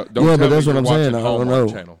 70s, bro. Don't Yeah, tell but me that's what you're I'm saying. watching I don't Hallmark know.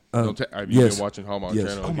 Channel. Have you yes. been watching Hallmark Yes.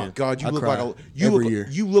 Channel? Oh my again? God, you I look cry like every year.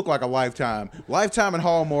 you look like a Lifetime. Lifetime and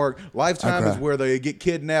Hallmark. Lifetime I is cry. where they get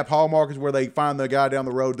kidnapped. Hallmark is where they find the guy down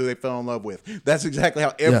the road that they fell in love with. That's exactly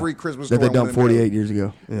how every Christmas that story they done on them goes. 48 years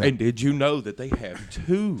ago. Yeah. And did you know that they have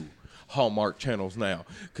 2 Hallmark channels now?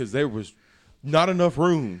 Because there was not enough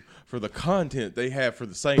room for the content they have for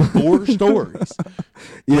the same 4 stories.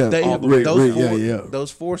 yeah, They, Rick, those,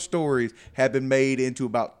 those 4 stories have been made into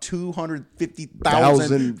about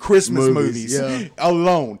 250,000 Christmas movies yeah.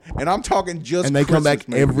 alone, and I'm talking just. And they come Christmas back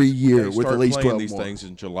movies. every year They with start at least playing 12 these more. things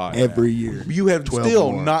in July. Every now. year. You have 12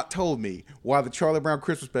 still more. not told me why the Charlie Brown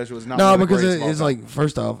Christmas special is not. No, one of the because greatest of all it's time. like,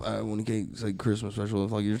 first off, when you can't say Christmas special,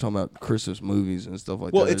 it's like you're talking about Christmas movies and stuff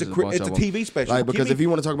like Well, that. it's a There's cri- bunch it's of a them. TV special. Like, Give because me- if you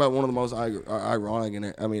want to talk about one of the most ironic and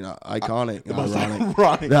iconic, most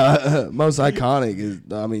ironic, ironic. most iconic is,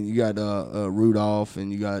 I mean, you got Rudolph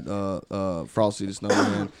and you got Frosty the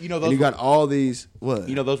Snowman. You know, and those you were- got all these. What?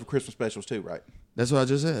 You know, those were Christmas specials too, right? That's what I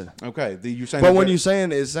just said. Okay, you're saying. But they're when better- you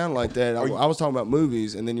saying it sounded like that, I you- was talking about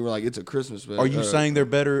movies, and then you were like, "It's a Christmas special." are you saying they're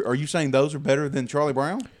better? Are you saying those are better than Charlie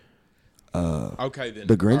Brown? Okay, then.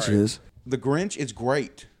 the Grinch All right. is? The Grinch is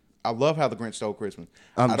great. I love how the Grinch stole Christmas.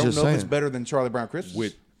 I'm I don't just know if it's saying. better than Charlie Brown Christmas.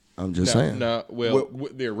 With I'm just saying. No, well,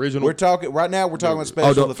 the original. We're talking right now. We're talking about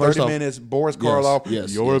special. don't- The first 30 off- minutes. Boris Karloff.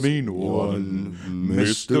 yes, You're yes. a mean one,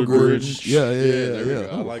 Mr. Grinch. Grinch. Yeah, there we yeah. go.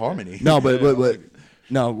 I like Harmony. No, but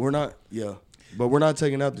no, we're not. Yeah, but we're not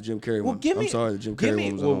taking out the Jim Carrey Well, one. give me. I'm sorry, the Jim give Carrey me.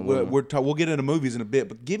 one was Well, on we're, one. we'll get into movies in a bit,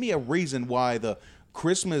 but give me a reason why the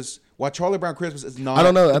Christmas, why Charlie Brown Christmas is not. I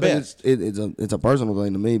don't know. The I think best. it's a personal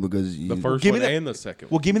thing to me because the first Give me one that- and the second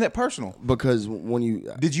Well, one. give me that personal. because when you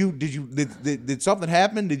Did something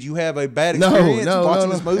happen? Did you have a bad No, experience no, watching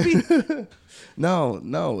no, this no. movie?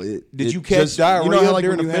 no. Did you catch diarrhea during the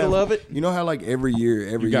when you middle of it? You know how like every year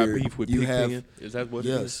You got year beef with you Pigpen? have Is that what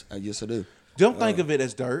it is? yes I do. Don't think of it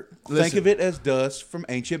as dirt. Think listen. of it as dust from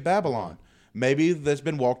ancient Babylon. Maybe that's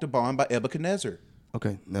been walked upon by Nebuchadnezzar.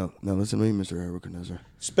 Okay, no, listen to me, Mr. Nebuchadnezzar.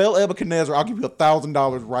 Spell Nebuchadnezzar. I'll give you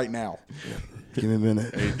 $1,000 right now. Give me a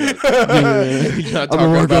minute. He's not I'm gonna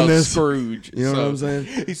talking work on about this. Scrooge. You know so- what I'm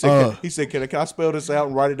saying? He said, can I spell this out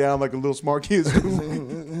and write it down like a little smart kid?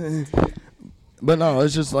 But no,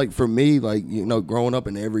 it's just like for me, like, you know, growing up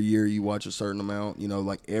and every year you watch a certain amount, you know,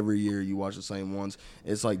 like every year you watch the same ones.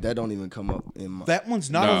 It's like that don't even come up in my That one's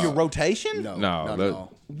not No. on your rotation? No, No, not that, at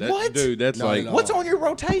all. What? dude, that's Not like at all. What's on your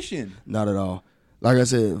rotation? Not at all. Like I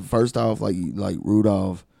said, first off, like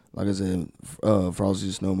Rudolph, like I said, Frosty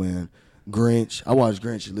the Snowman, Grinch. I watched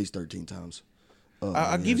Grinch at least 13 times.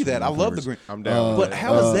 I'll give you it's that. I one of my love the favorites. Grinch. I'm down. with But that.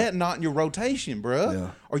 how is that not in your rotation, bruh?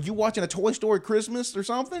 Yeah. Are you watching a Toy Story Christmas or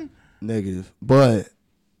something? Negative, but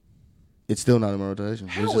it's still not in my rotation.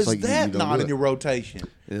 It's How just is like, you that don't not do in it. your rotation?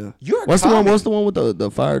 Yeah. You're a What's the one? comic. What's the one with the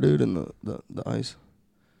fire dude and the ice?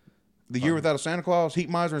 The Year Without a Santa Claus, Heat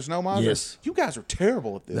Miser, and Snow Miser? Yes. You guys are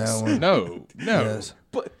terrible at this. That one. no. Yes.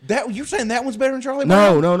 But you're saying that one's better than Charlie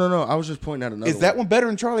Brown? No. I was just pointing out another. Is that one better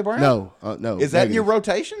than Charlie Brown? No, no. Is that in your negative.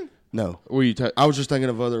 rotation? No. What you I was just thinking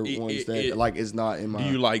of other It- ones it- that it- like is not in my. Do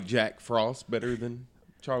you like Jack Frost better than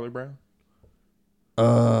Charlie Brown?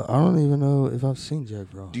 I don't even know if I've seen Jack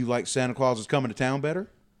Frost. Do you like Santa Claus is Coming to Town better?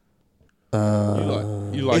 You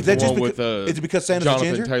like Is that the just one with is it because Santa's a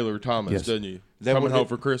Jonathan ginger? Taylor Thomas, Yes. doesn't you? that Coming what Home it-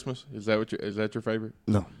 for Christmas. Is that your favorite?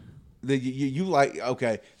 No. You like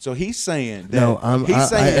okay? So he's saying that No, he's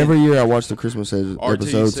saying every year I watch the Christmas RT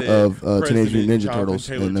episodes said of Teenage President Mutant Ninja Jonathan Turtles,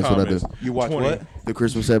 Taylor and that's what I do. Thomas, you watch 20. what? The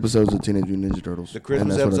Christmas episodes of Teenage Mutant Ninja Turtles. The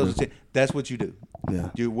Christmas and that's what I episodes. do. That's what you do. Yeah.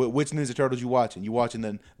 Which Ninja Turtles you watching? You watching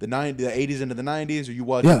the 80s into the 90s, or you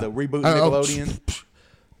watching Yeah. the reboot Oh,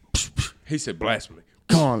 Nickelodeon? He said blasphemy.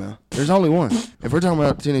 Come on now. There's only one. If we're talking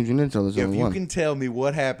about Teenage Mutant Ninja Turtles, there's If only you one. can tell me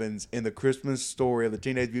what happens in the Christmas story of the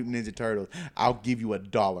Teenage Mutant Ninja Turtles, I'll give you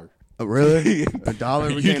 $1. Really? $1?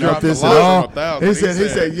 We You can't dropped up this the at loss all. from 1,000. He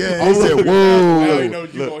said, yeah. He "Oh, said, look, now whoa. he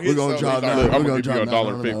knows you gonna hit We're gonna something. drop He's like, now. I'm We're gonna gonna give you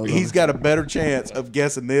drop now. $1.50. He's got a better chance of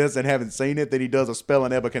guessing this and having seen it than he does of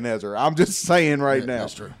spelling Nebuchadnezzar. I'm just saying right now.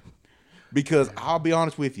 That's true. Because I'll be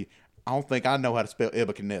honest with you, I don't think I know how to spell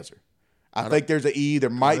Nebuchadnezzar. I think there's an E, there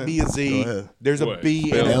might be a Go Z, ahead. there's a What? B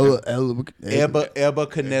Spell in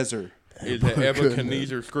Nebuchadnezzar. Is it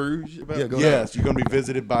Ebenezer Scrooge? Yeah, go ahead. Yes, you're going to be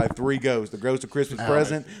visited by 3 ghosts: the ghost of Christmas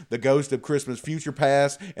present, the ghost of Christmas future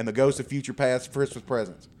past, and the ghost of future past Christmas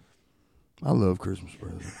presents. I love Christmas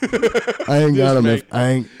presents. I ain't got them. make- I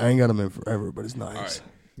ain't got them in forever, but it's nice.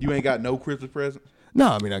 You ain't got no Christmas presents? No,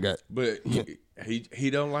 I mean I got. But he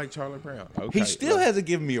don't like Charlie Brown. Okay. He still hasn't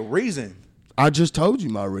given me a reason. I just told you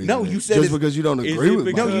my reason. No, you said just it's- because you don't is agree it with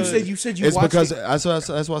me. because- No, you said you It's watched because it.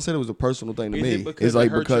 that's why I said it was a personal thing to Is me. it because It's like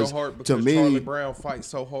it hurts because your heart to because me, Charlie Brown fights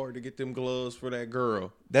so hard to get them gloves for that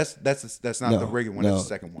girl? That's not the regular one. That's the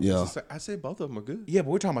second one. Yeah. I said both of them are good. Yeah,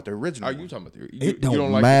 but we're talking about the original. Are you one. talking about the? It you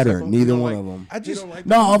don't like the matter. second one? Neither You don't one like- of them. I just you don't like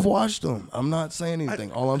No, I've watched them. I'm not saying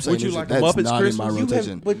anything. All I'm saying Would you is like that the that's Muppets not in my Christmas? You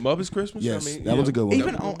rotation. But- Muppets Christmas. Yes, I mean, that one's a good one.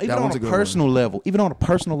 Even That on one's a a good personal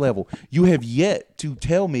level, you have yet to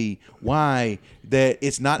tell me why that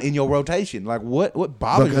it's not in your rotation. Like what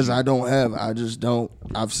bothers Because you? I don't have. I just don't.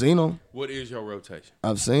 I've seen them. What is your rotation?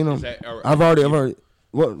 I've seen them. that- or- I've already.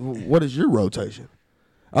 What is your rotation?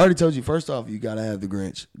 I already told you. First off, you gotta have the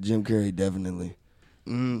Grinch. Jim Carrey definitely.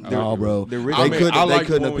 No, bro. the They original- couldn't. I They like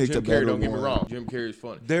couldn't the have one with picked a Jim Carrey. better Don't get me one. wrong. Jim Carrey's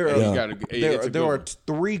funny. There And are- you gotta, it's a there good are one.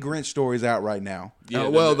 3 Grinch stories out right now. Yeah,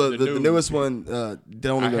 Well, the new- newest one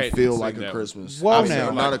don't I even hadn't feel seen like that a one. Christmas. Whoa, I mean, now.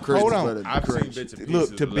 not a Christmas, Hold on. but a I've seen Grinch. bits and pieces.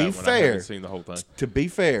 Look, to of be that one. I fair, haven't seen the whole thing. To be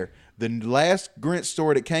fair, the last Grinch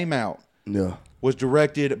story that came out Yeah. was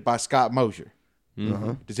directed by Scott Mosier.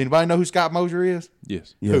 Does anybody know who Scott Mosier is?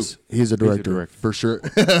 Yes. Yes, he's a director, director. for sure.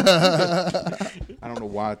 I don't know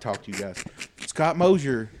why I talk to you guys. Scott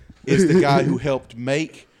Mosier is the guy who helped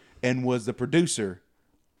make and was the producer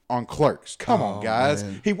on Clerks. Come on, guys.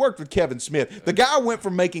 man. He worked with Kevin Smith. The guy went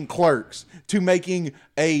from making Clerks to making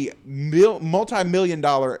a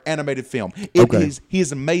multi-million-dollar animated film. Okay. He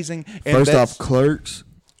is amazing. And First that's- off, Clerks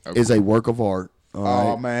is a work of art. All Oh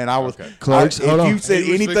right? man, I was Clerks, If hold on. you said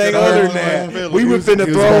He was anything fixing other to than hurt his that, feelings. we were finna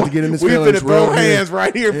he was about throw. to get in his We were feelings finna throw real hands good.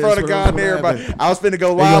 right here in Yeah, front that's of what God and I'm everybody. having. I was finna go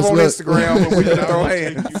He live goes, on look. Instagram, but we finna throw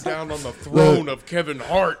hands. You down on the throne of Kevin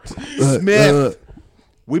Hart. Smith.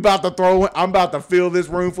 We about to throw. I'm about to fill this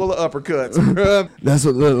room full of uppercuts. That's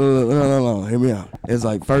what. No. Hear me out. It's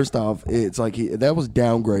like first off, it's like that was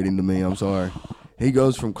downgrading to me. I'm sorry. He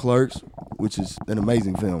goes from Clerks, which is an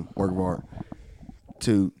amazing film, work of art,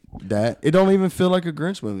 to that. It don't even feel like a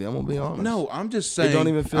Grinch movie. I'm gonna be honest. No, I'm just saying. It don't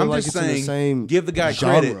even feel I'm like just it's in the saying, same give the guy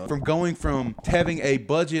genre. credit from going from having a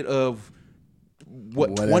budget of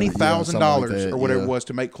Whatever, yeah, $20,000 that, or whatever yeah. it was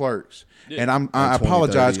to make Clerks. And I 20,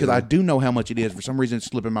 apologize 30, because yeah. I do know how much it is. For some reason, it's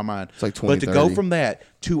slipping my mind. It's like but 20, to go 30. from that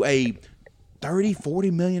to a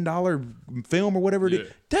 $30-40 million film or whatever it is,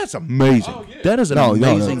 Yeah. that's amazing. That is an No,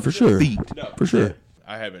 amazing for sure. feat. For sure.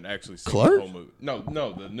 I haven't actually seen Clerks? the whole movie.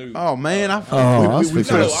 No, the new. Oh man, I I was we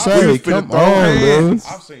fixing finna- to we say, finna come throw on, hands.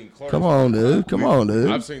 dude. I've seen Clerks. Come on, dude. Come on,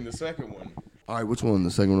 dude. I've seen the second one. All right, which one?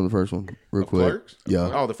 The second one or the first one? Real quick. Clerks? Yeah.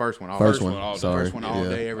 Oh, the first one. First one one. all day. Sorry. First one all Yeah.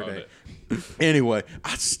 day, every All day. day. Anyway,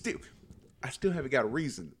 I still haven't got a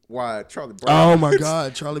reason why Charlie Brown. Oh my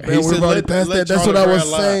God, Charlie Brown. He We're said, already let- past let that. That's Charlie what I was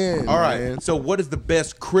Brown lie. saying. All right. man. So, what is the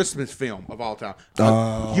best Christmas film of all time?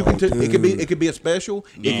 Oh, you can. It could be. dude. It could be a special.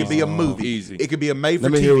 It could be a movie. Easy. It could be a made-for-TV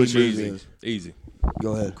Let me hear what movie. yours is. Easy.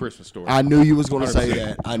 Go ahead. Christmas Story. I knew you was going to say 100%.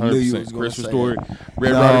 that. I knew you was 100%. going to Christmas say Story. that.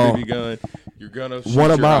 Red No. Ryder BB gun. You're gonna. Shoot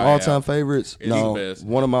One of your my eye all-time out. favorites. It's No, the best.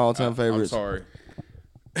 one of my all-time I'm favorites. sorry.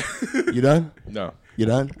 You done? No. You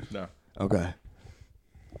done? No. Okay.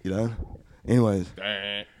 You done? Anyways,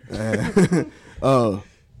 Dang.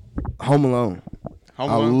 Home Alone. Home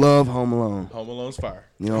I Alone. love Home Alone. Home Alone's fire.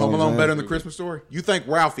 You know Home what I'm Alone saying? better than the Christmas Story? You think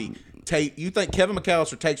Ralphie take? You think Kevin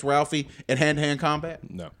McAllister takes Ralphie in hand-to-hand combat?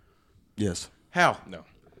 No. Yes. How? No.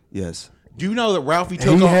 Yes. Do you know that Ralphie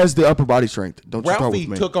took He on has the upper body strength. Don't you start Ralphie with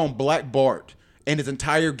me. took on Black Bart and his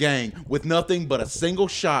entire gang with nothing but a single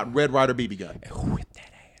shot Red Ryder BB gun. And whipped that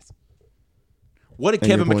ass. What did And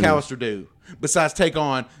Kevin your point McAllister do besides take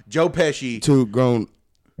on Joe Pesci? Two grown.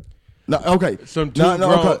 No, okay. Some No, two no,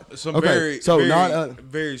 grown, okay. some Okay, very, so very, not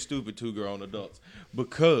very stupid two grown adults.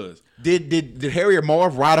 Because Did Harry or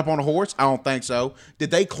Marv ride up on a horse? I don't think so. Did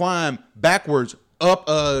they climb backwards up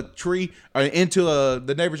a tree or into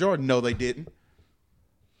the neighbor's yard? No, they didn't.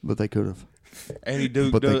 but they could have. and he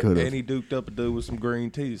But they duked could've. up a dude with some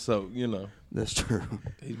green tea. So you know That's true.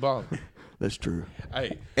 he's balling. That's true.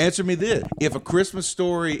 Hey, Answer me this: if A Christmas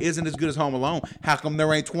Story isn't as good as Home Alone, how come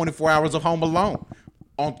there ain't 24 hours of Home Alone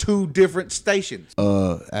on 2 different stations?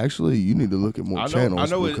 Actually, you need to look at more I channels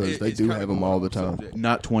know because they it's do kind have of them a all the wild time. subject.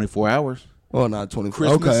 Not 24 hours. Oh, not 24.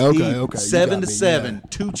 Christmas Okay. Eve, You 7 got to me. 7,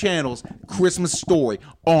 2 channels. Christmas Story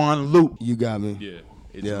on loop. You got me. Yeah,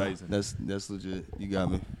 it's Yeah, amazing. that's legit. You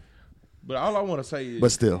got me. But all I want to say is,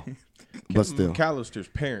 But still, McAllister's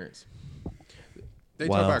parents, they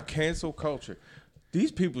Wow. talk about cancel culture.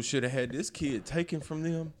 These people should have had this kid taken from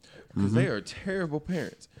them because they are terrible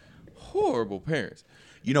parents, horrible parents.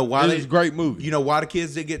 You know why? It was a great movie. You know why the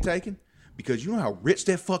kids didn't get taken? Because you know how rich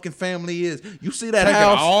that fucking family is. You see that Taking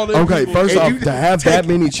house? all them Okay, people- first and off, you to have take- that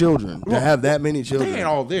many children, they ain't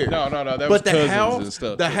all there. No, that was But the cousins house, and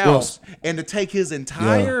stuff. the house, and to take his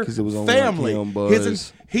entire 'cause it was only like family. him,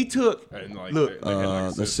 Buzz. He took And like, look. they had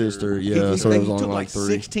like a the sister, He, yeah. he- So he it was only took like like 3.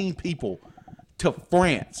 16 people to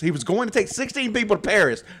France. He was going to take 16 people to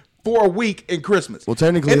Paris for a week in Christmas. Well,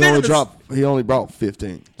 technically, And he then only in the- he only brought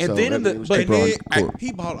 15. And so then in that the- was but cheaper on then court.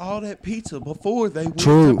 he bought all that pizza before they went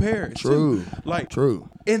True, to Paris. true, too. Like, true.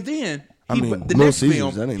 And then I he, mean, the Little next Caesars,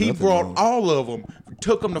 film, that ain't he nothing brought wrong. all of them,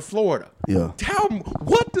 took them to Florida. Yeah. Tell him,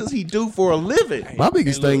 what does he do for a living? My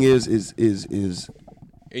biggest And thing look- is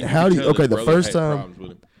and how could do you- tell okay, his the brother first had time- problems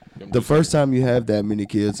with him. I'm the just first time you have that many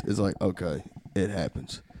kids, it's like, okay, it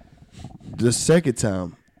happens. The second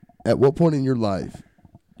time, at what point in your life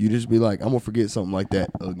you just be like, I'm gonna forget something like that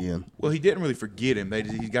again? Well, he didn't really forget him.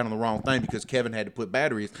 He got on the wrong thing because Kevin had to put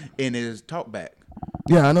batteries in his talkback.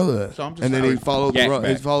 Yeah, I know that. So I'm just and then he sorry. followed the Yak run.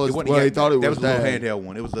 He back. followed. It wasn't Well, he Yak thought it Back. was that was a Dad. little handheld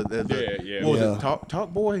one. It was the Yeah. What was Yeah. it?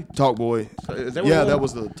 Talk Boy. Talk Boy. Is that what Yeah, it that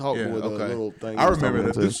was the Talk Yeah, Boy. The okay. little thing. I he was remember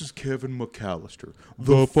talking that. into. This is Kevin McAllister,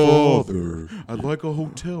 the father. I'd like a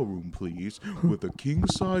hotel room, please, with a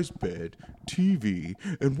king-size bed, TV,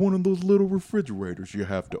 and one of those little refrigerators you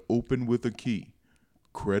have to open with a key.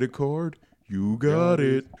 Credit card? You got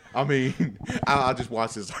it. I mean, I just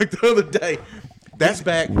watched this like the other day. That's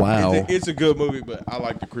back. Wow. It's a good movie, but I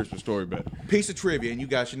like the Christmas Story better. Piece of trivia, and you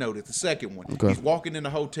guys should know this. The second one, Okay. he's walking in the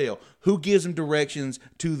hotel. Who gives him directions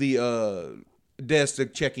to the desk to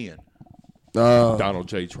check in? Donald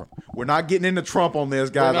J. Trump. We're not getting into Trump on this,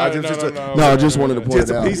 guys. No, I just, No, I just wanted to point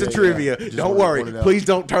just it a out. piece of Yeah, trivia. yeah. Just Don't wanted to worry. point it out. Please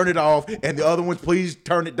don't turn it off. And the other ones, please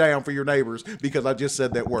turn it down for your neighbors because I just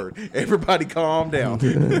said that word. Everybody calm down.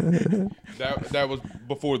 That was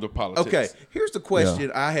before the politics. Okay, here's the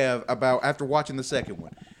question I have about after watching the second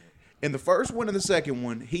one. In the first one and the second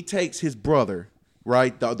one, he takes his brother,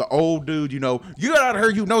 right? The old dude, you know, you get out of here,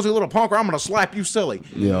 you nosy little punk, or I'm going to slap you silly.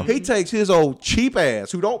 Yeah. He takes his old cheap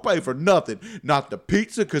ass, who don't pay for nothing, not the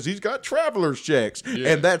pizza because he's got traveler's checks,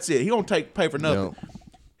 and that's it. He don't pay for nothing.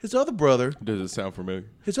 His other brother, Does it sound familiar?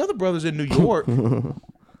 his other brother's in New York.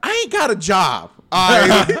 I ain't got a job.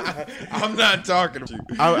 I'm not talking to you.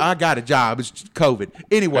 I got a job. It's just COVID.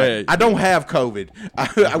 Anyway, Hey. I don't have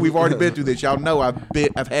COVID. We've already been through this. Y'all know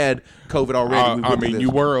I've had COVID already. We I went through mean, this. you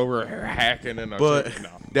were over hacking and but no.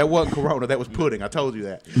 that wasn't Corona. That was pudding. I told you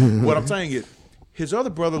that. What I'm saying is, his other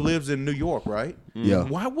brother lives in New York, right? Yeah.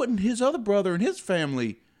 Why wouldn't his other brother and his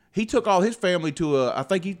family? He took all his family to I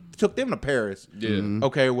think he took them to Paris. Yeah.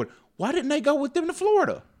 Okay. Why didn't they go with them to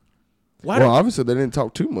Florida? Why? Well, obviously they didn't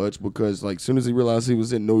talk too much because, like, as soon as he realized he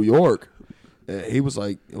was in New York, he was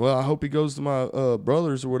like, "Well, I hope he goes to my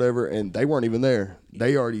brothers or whatever," and they weren't even there.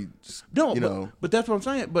 They already, no, you know, but that's what I'm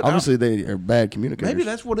saying. But obviously they are bad communicators. maybe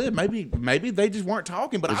that's what it is. Maybe they just weren't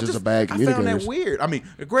talking. But It's I just just a bad I found that communicators. weird. I mean,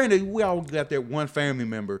 granted, we all got that one family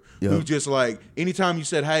member Yeah. who just like anytime you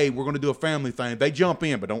said, "Hey, we're going to do a family thing," they jump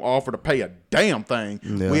in, but don't offer to pay a damn thing.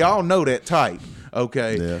 Yeah. We all know that type.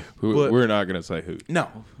 Okay. Yeah. But, We're not gonna say who. no,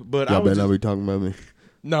 but I Y'all was better not just, be talking about me.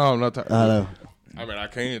 No, I'm not talking. I know. I mean, I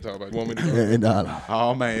can't talk about. You want me to? Go? And I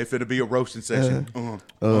oh man, if it'll be a roasting session.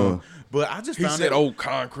 But I just He found said, that "Old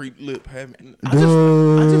concrete lip having." I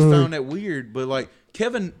just found that weird. But like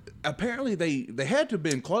Kevin, apparently they had to have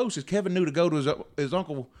been close, as Kevin knew to go to his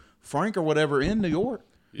uncle Frank or whatever in New York.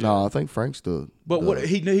 No, I think Frank's the. But what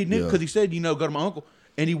he knew yeah. because he said, go to my uncle,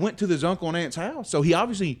 and he went to his uncle and aunt's house. So he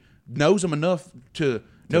obviously knows him enough to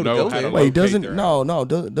know know to go how to there. Wait, locate doesn't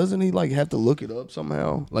their doesn't he like have to look it up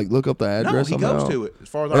somehow? Like look up the No, address he somehow? goes to it. As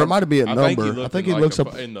far as Or it might be a I number. think he I looked think in, he like, looks the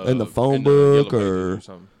up pho- in the phone Yellow book Pages or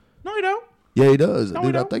something. No, he don't. yeah, he does. No, Dude, he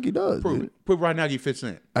I don't. think he does. Prove dude. it. Prove it right now. You 50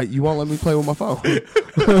 cent. You won't let me play with my phone.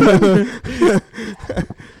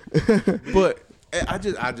 But I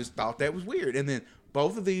just thought that was weird. And then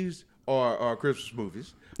both of these are Christmas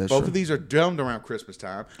movies. That's Both true. of these are filmed around Christmas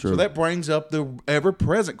time. True. So that brings up the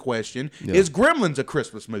ever-present question: Yeah. Is Gremlins a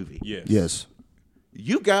Christmas movie? Yes. Yes.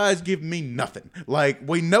 You guys give me nothing. Like,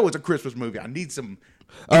 we know it's a Christmas movie. I need some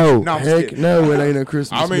Oh, No, I'm just heck kidding. no, it ain't a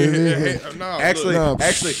Christmas I mean, movie. no, Actually, look, No.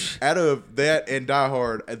 actually, out of that and Die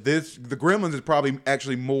Hard, the Gremlins is probably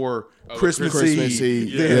actually more Christmassy Christmassy,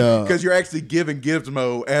 yeah. because you're actually giving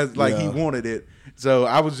Gizmo as like he Yeah. wanted it. So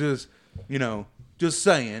I was just, just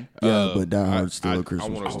saying. Yeah, but Die Hard's still a Christmas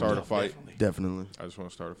I want to movie. start a fight. Definitely. I just want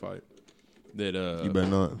to start a fight. That You better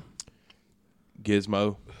not.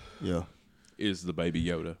 Gizmo Yeah. is the Baby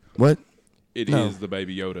Yoda. What? It is No. the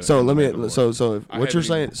Baby Yoda. So in let me. Mandalorian. So if, I what had you're to-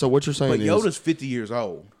 saying. So what you're saying But is Yoda's 50 years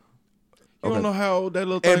old. You don't know how old that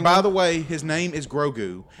little thing And by was? the way, his name is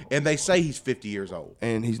Grogu, and they say he's 50 years old.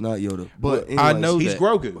 and he's not Yoda. But I anyways, know He's that.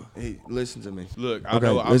 Grogu. Hey, listen to me. Look, I Okay,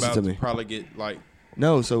 know I'm listen about to to me. probably get like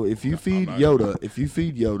No, so if you feed not-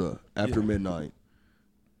 Yoda, after midnight,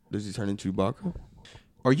 does he turn into Chewbacca?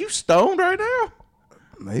 Are you stoned right now?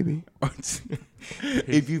 Maybe.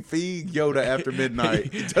 If you feed Yoda after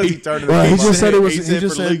midnight, does he turn into Well, he Chewbacca? just said it was. He He said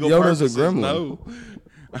just for said legal Yoda's a purposes, gremlin. No.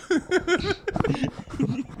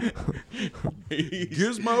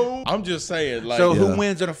 Gizmo. I'm just saying, like, So Yeah. who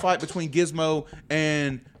wins in a fight between Gizmo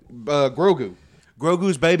and Grogu?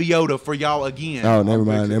 Grogu's Baby Yoda for y'all again. Oh, never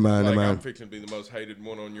mind. fixing- Never mind. like, Never I'm mind. fixing to be the most hated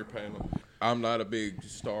one on your panel. I'm not a big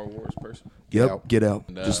Star Wars person. Yep. Get out.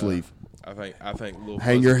 And, Just leave. I think little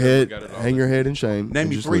Hang your Fuzzy head. got it all. Hang your head in shame. Name and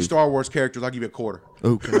me just 3 leave. Star Wars characters. I'll give you a quarter.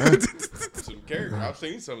 Oh, can I? Some characters. I've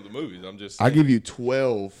seen some of the movies. I'm just. I Saying. give you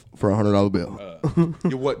 12 for a $100 bill.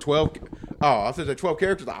 You're what, 12? Oh, I said 12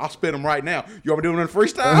 characters. I'll spend them right now. You want me doing it in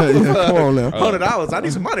freestyle? Yeah, come on now. $100. I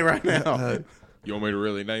need some money right now. You want me to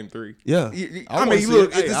really name 3? Yeah. I wanna mean, see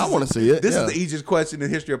look, it. Hey, I want to see it. This Yeah. is the easiest question in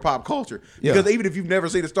the history of pop culture. Yeah. Because even if you've never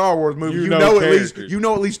seen a Star Wars movie, You you know know characters.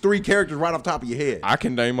 at least 3 characters right off the top of your head. I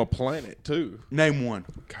can name a planet too. Name one.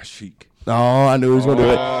 Kashyyyk. Oh, I knew he was going to do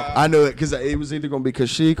it. I knew it because it was either going to be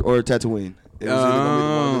Kashyyyk or Tatooine. It was either going to be the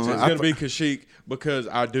one of the It's two. gonna be Kashyyyk because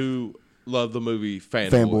I do love the movie Fanboys.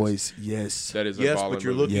 Fanboys. Yes. That is a Yes, baller but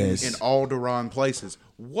you're movie. looking Yes. in all the wrong places.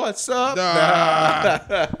 What's up?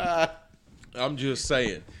 I'm just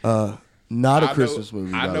saying. Not a I know- Christmas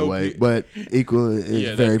movie, I by know the way, pe- but equally it's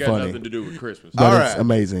Yeah, very that's got funny. nothing to do with Christmas. But All it's right.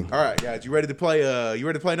 amazing. All right, guys, you ready to play? You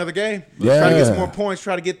ready to play another game? Yeah. Try to get some more points.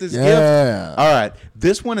 Try to get this Yeah. gift. All right.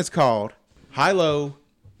 This one is called High Low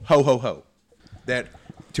Ho Ho Ho. That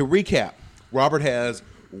to recap, Robert has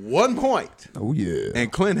 1 point Oh yeah.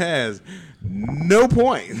 and Clint has no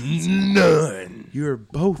points. None. You're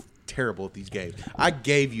both terrible at these games. I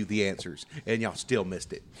gave you the answers and y'all still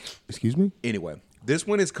missed it. Excuse me. Anyway, this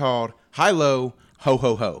one is called High Low Ho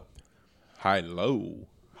Ho Ho. High low.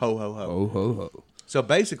 Ho Ho Ho. Oh ho ho. So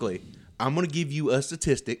basically, I'm going to give you a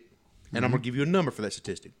statistic, and I'm going to give you a number for that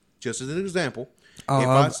statistic. Just as an example, if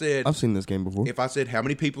I said, I've seen this game before. if I said how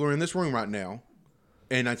many people are in this room right now,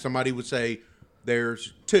 and somebody would say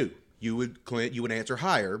there's 2, Clint, you would answer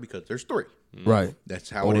higher because there's 3. Right. That's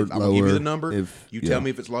how Or it is. I'm going to give you lower the number. if- You yeah. tell me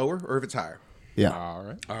if it's lower or if it's higher. Yeah. All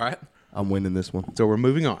right. All right. I'm winning this one. So we're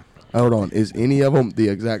moving on. Hold on. Is any of them the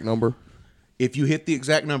exact number? If you hit the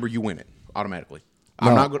exact number, you win it automatically.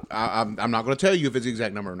 No. I'm not going to tell you if it's the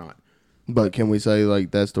exact number or not. But can we say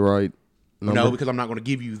like that's the right number? No, because I'm not going to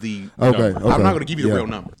give you the. Okay. I'm not going to give you the Yeah. real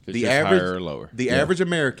number. It's The just average higher or lower. The average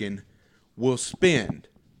American will spend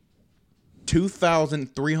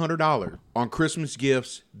 $2,300 on Christmas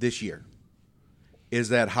gifts this year. Is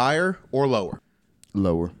that higher or lower?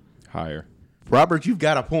 Lower. Higher. Robert, you've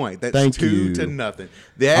got a point. That's Thank 2 you. to nothing.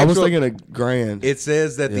 The I was actual- thinking a grand. It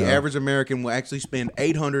says that the Yeah. average American will actually spend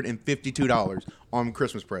 $852 on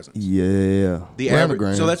Christmas presents. Yeah. The Around a average,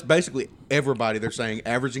 grand. so that's basically everybody. They're saying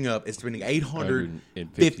averaging up is spending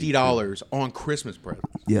 $850 on Christmas presents.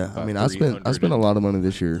 Yeah. I mean, I spent 300 a lot of money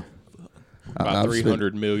this year. About I've spent-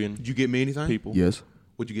 300 million Did you get me anything? people. Yes.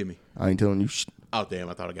 What'd you get me? I ain't telling you. Oh damn!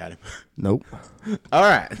 I thought I got him. Nope. All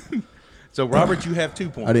right. So Robert, you have 2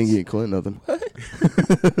 points. I didn't get Clint nothing. All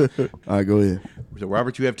right, go ahead. So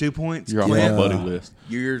Robert, you have 2 points. You're on Clint, my buddy list.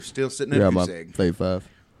 You're still sitting You're at on my goose egg. Fave 5.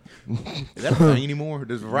 Is that a thing anymore?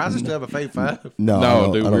 Does Verizon still have a Fave 5? No, I No,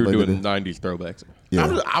 don't- dude, I we don't were think doing it 90s throwbacks. is.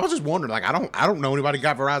 Yeah. I was just wondering. Like, I don't know anybody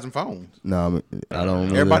got Verizon phones. No, I don't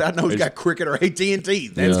know. Everybody I that. know's got Cricket or AT&T.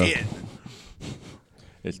 That's Yeah. it.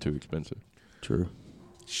 It's too expensive. True.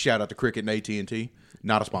 Shout out to Cricket and AT&T.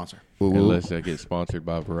 Not a sponsor. Well, Unless I get sponsored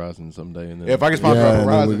by Verizon someday. And then If I get sponsored Yeah,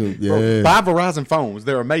 by then we Verizon, can- bro, yeah. buy Verizon phones.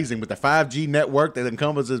 They're amazing with the 5G network that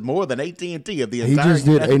encompasses more than AT&T of the he entire. just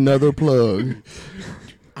did another plug.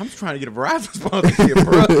 I'm just trying to get a Verizon sponsorship,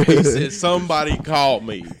 bro. he said, somebody call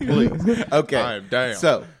me, please. Okay, I am down.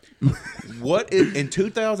 So, what is in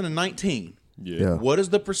 2019? Yeah. What is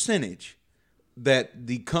the percentage that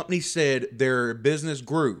the company said their business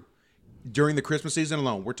grew during the Christmas season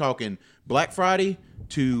alone? We're talking Black Friday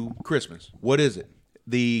to Christmas. What is it?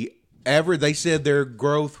 The average, they said their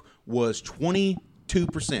growth was 22%.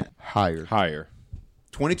 Higher.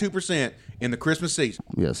 22% in the Christmas season.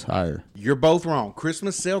 Yes, higher. You're both wrong.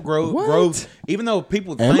 Christmas sale What? growth, even though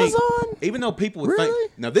people Amazon? think, Really?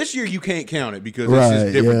 now this year you can't count it because Right, it's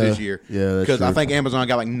just different yeah. this year. Yeah, that's because I true. think Amazon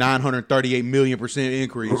got like 938 million%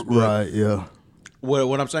 increase. But Right, yeah.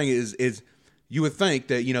 what I'm saying is you would think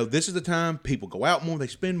that this is the time people go out more, they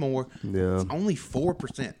spend more. Yeah. It's only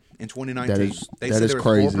 4% in 2019. That is- they that said is there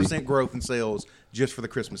was crazy. 4% growth in sales just for the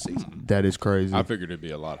Christmas season. That is crazy. I figured it'd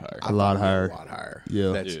be a lot higher. a lot higher. A lot higher.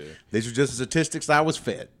 Yeah. These are just the statistics I was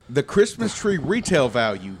fed. The Christmas tree retail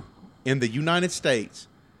value in the United States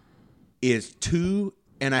is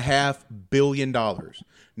 $2.5 billion.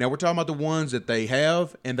 Now we're talking about the ones that they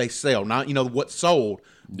have and they sell, not what's sold,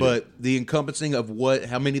 but the encompassing of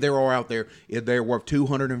how many there are out there. They're worth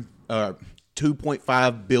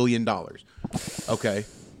 $2.5 billion. Okay,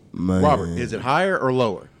 Man, Robert, is it higher or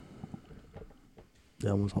lower?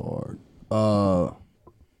 that was hard.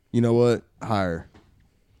 You know what? Higher.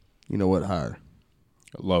 You know what? Higher.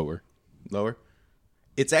 Lower. Lower.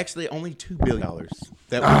 It's actually only $2 billion.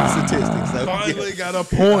 That was the statistics. So, Finally got a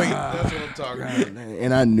point. That's what I'm talking about.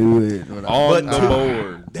 And I knew it. When On But the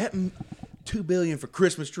board. That $2 billion for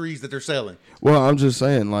Christmas trees that they're selling. well, I'm just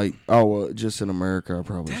saying, like, just in America, I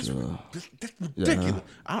probably should. That's ridiculous.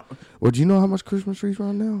 Well, do you know how much Christmas trees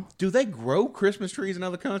right now? Do they grow Christmas trees in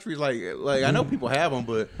other countries? Like I know people have them,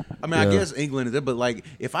 but I mean, I Yeah. guess England is it. But like,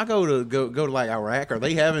 if I go to like Iraq, are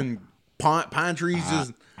they having pine trees?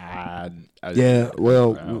 Just Yeah.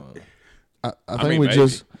 Well, I think mean, we maybe.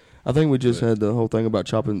 just. I think we just had the whole thing about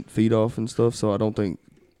chopping feet off and stuff. So I don't think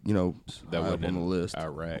that high wasn't up on the in list.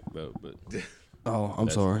 Iraq though, but Oh, I'm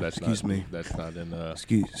sorry. That's Excuse not, me. That's not in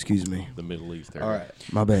Excuse me. the Middle East area. all right.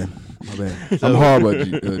 My bad. My bad. I'm horrible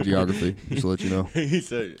at geography. Just to let you know. He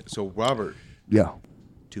said So Robert, Yeah.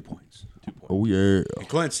 2 points. Oh yeah. And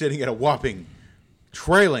Clint's sitting at a whopping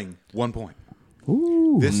trailing 1 point.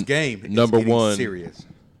 Ooh. This game is Number getting one. serious.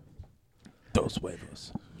 Dos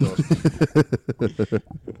huevos.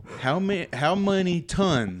 How many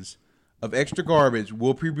tons of extra garbage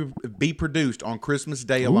will be produced on Christmas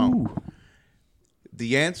Day alone?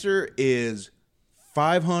 The answer is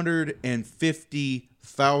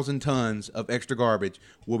 550,000 tons of extra garbage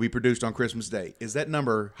will be produced on Christmas Day. Is that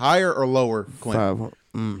number higher or lower, Clint? 500.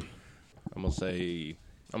 I'm gonna say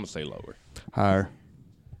lower. Higher.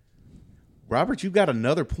 Robert, you got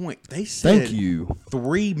another point. They said Thank you.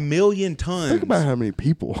 3 million tons. Think about how many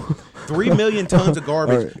people. 3 million tons of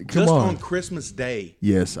garbage All right, come just on. on Christmas Day.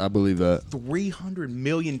 Yes, I believe that. 300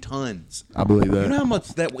 million tons. I believe You know that. how much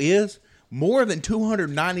that is? More than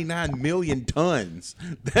 299 million tons.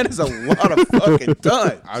 That is a lot of fucking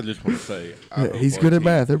tons. I just want to say I hope He's good at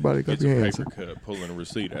Marquis math. Everybody clap gets your a hands. paper cut, pulling a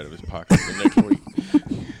receipt out of his pocket the next week.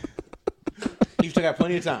 You still got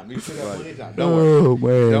plenty of time. Don't Oh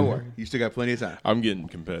worry. man. Don't worry. You still got plenty of time. I'm getting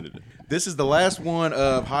competitive. This is the last one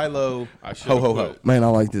of high-low, I should ho-ho-ho. Man, I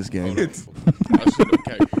like this game. I should have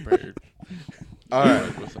came prepared. All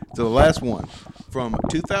right. So the last one. From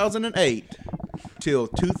 2008 till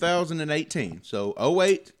 2018. So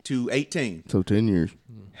 08 to 18. So 10 years.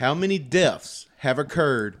 How many deaths have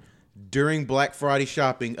occurred during Black Friday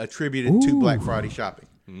shopping attributed to Black Friday shopping?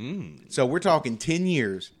 So we're talking 10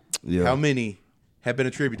 years. Yeah. How many have been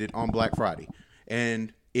attributed on Black Friday?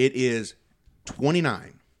 And it is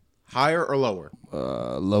 29. Higher or lower?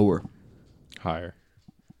 Lower. Higher.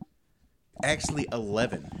 Actually,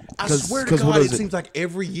 11. I 'Cause- swear to 'cause what God, is it it? seems like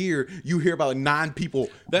every year you hear about like 9 people.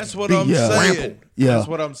 That's what being I'm Yeah. saying. trampled. Yeah. That's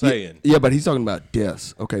what I'm saying. Yeah, but he's talking about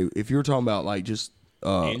deaths. Okay, if you're talking about like just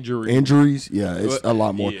Injuries. yeah, it's But- a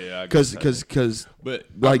lot more. yeah, I guess Because But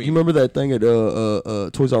like you remember that thing at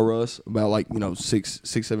Toys R Us about like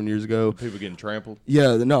 6-7 years ago. people getting trampled.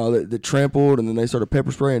 Yeah, they trampled and then they started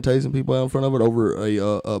pepper spraying and tasing people out in front of it over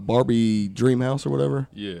a Barbie dream house or whatever.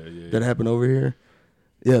 Yeah. That happened over here.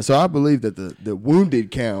 Yeah, so I believe that the wounded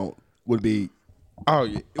count would be Oh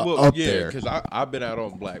yeah, well up yeah, there. because I've been out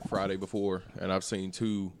on Black Friday before, and I've seen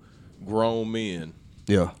 2 grown men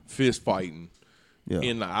yeah. fist fighting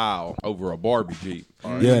in the aisle over a Barbie Jeep.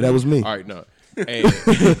 All right? Yeah, that was me. All right, no. And, and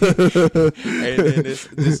then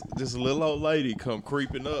this little old lady come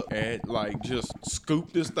creeping up and like just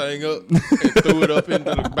scooped this thing up and threw it up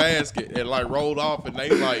into the basket and like rolled off, and they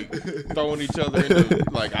like throwing each other into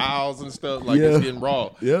like aisles and stuff like Yeah. it's getting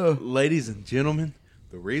raw. Yeah. Ladies and gentlemen,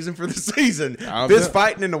 the reason for the season, I'm fist done.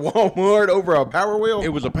 fighting in the Walmart over a Power Wheel. It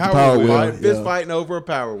was a power, Power wheel. wheel. Like, fist Yeah. fighting over a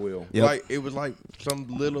Power Wheel. Yep. Like it was like some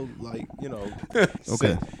little like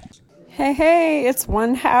Okay. Hey, it's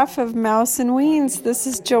one half of Mouse and Weens. This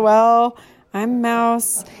is Joelle. I'm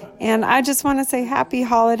Mouse, and I just want to say happy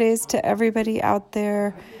holidays to everybody out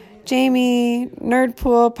there. Jamie,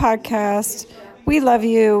 Nerdpool Podcast, we love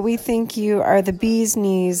you. We think you are the bee's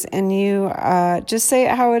knees, and you just say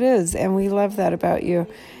it how it is, and we love that about you.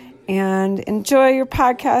 And enjoy your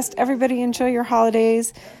podcast. Everybody enjoy your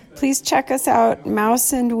holidays. Please check us out,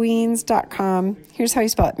 mouseandweens.com. Here's how you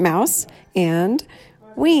spell it, mouse and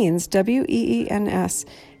weens, W-E-E-N-S.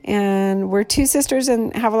 And we're two sisters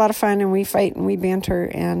and have a lot of fun, and we fight and we banter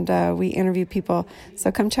and we interview people.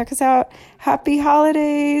 So come check us out. Happy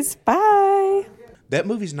holidays. Bye. That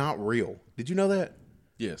movie's not real. Did you know that?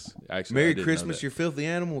 Yes, actually. Merry I did know Christmas, that. you filthy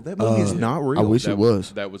animal. That movie is not real. I wish it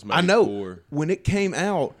was. That was made I know. for. When it came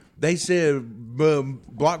out, they said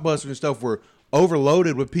Blockbuster and stuff were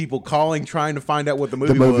overloaded with people calling, trying to find out what the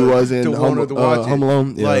movie was in to Home- wanted to watch it. Home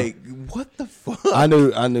Alone, yeah. Like, what the fuck? I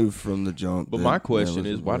knew from the jump. But that my question that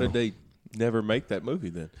was is, why real. did they never make that movie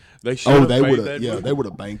then? They should Oh, have they made would that have. Yeah, movie. they would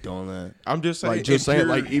have banked on that. I'm just saying. Like just if saying,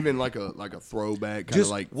 you're- like even like a throwback, kind of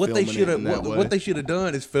Just like what they filming should it in have that way. what they should have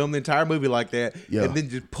done is film the entire movie like that, Yeah. and then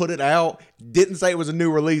just put it out. Didn't say it was a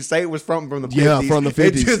new release. Say it was from the 50s. Yeah, from the It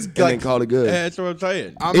 50s, just, and then called it good. Yeah, that's what I'm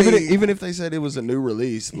saying. I mean, even if they said it was a new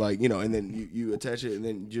release, like and then you attach it, and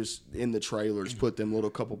then just in the trailers put them little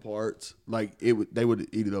couple parts, like they would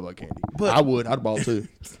eat it up like candy. But- I'd have bought two.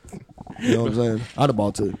 You know what I'm saying? I'd have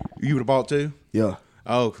bought two. you would have bought two. Yeah.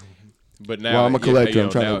 Oh, But now, Well, I'm a collector. I'm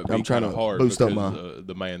trying now to- it'd be I'm trying kinda to hard boost up because, my-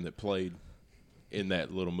 the man that played in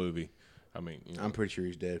that little movie. I mean, I'm pretty sure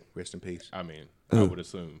he's dead. Rest in peace. I would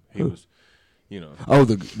assume he was, Oh,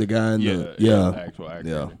 the guy in the the actual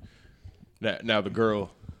actor. Yeah. Now the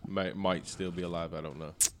girl might still be alive. I don't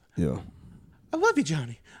know. yeah. I love you,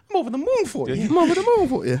 Johnny. I'm over the moon for you. I'm over the moon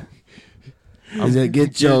for you. Is that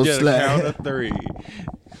get your Just count slack? of 3.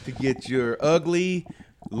 To get your ugly,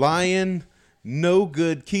 lying, no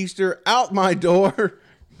good keister out my door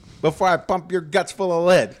before I pump your guts full of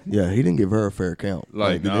lead. Yeah, he didn't give her a fair count.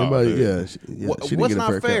 Like, did no, anybody? dude. Yeah, she didn't What's get a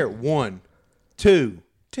not fair? count. 1, 2,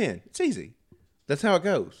 10. It's easy. That's how it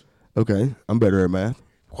goes. Okay, I'm better at math.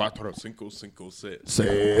 4, 5, 6.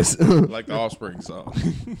 Says. Like the Offspring song.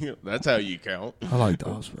 That's how you count. I like the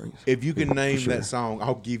Offsprings. If you can name that song,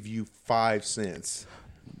 I'll give you 5 cents.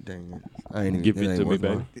 Dang it. I ain't even Give it ain't to me, worth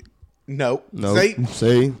baby. mine. Nope. No. See?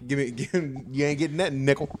 See? You ain't getting that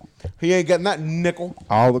nickel. He ain't getting that nickel.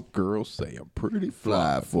 All the girls say I'm pretty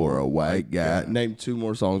Fly for a white guy. Name 2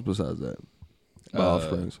 more songs besides that. By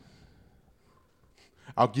Offsprings.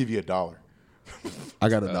 I'll give you $1. I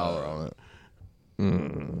got $1 on it.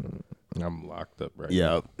 I'm locked up right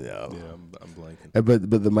Yeah. now. Yeah, I'm blanking. But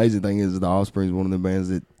the amazing thing is the Offspring is one of the bands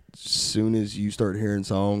that as soon as you start hearing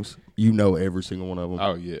songs, you know every single one of them.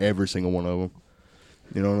 Oh, yeah. Every single one of them.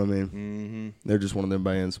 You know what I mean? Mm-hmm. They're just one of them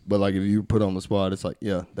bands. But like if you put on the spot, it's like,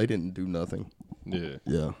 yeah, they didn't do nothing. Yeah.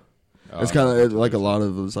 Yeah. It's kind of like a lot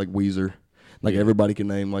of it's like Weezer. Like everybody can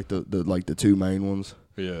name like the 2 main ones.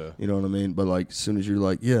 Yeah. You know what I mean? But like as soon as you're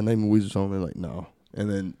like, yeah, name a Weezer song, they're like, no. And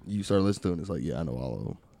then you start listening to it, and it's like, yeah, I know all of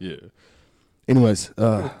them. Yeah. Anyways,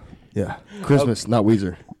 yeah, Christmas, not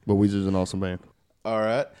Weezer, but Weezer's an awesome band. All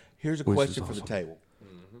right. Here's a Which is question for the awesome. table.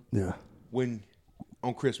 Yeah. When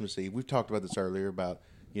on Christmas Eve, we've talked about this earlier about,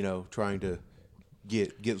 trying to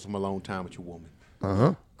get some alone time with your woman.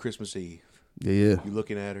 Uh-huh. Christmas Eve. Yeah. You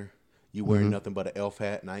looking at her, you wearing nothing but an elf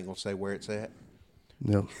hat, and I ain't gonna say where it's at.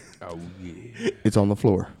 Yep. Oh yeah. It's on the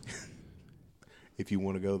floor. If you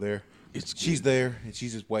want to go there, she's there and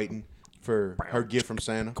she's just waiting for her gift from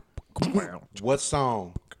Santa. What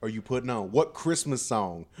song are you putting on? What Christmas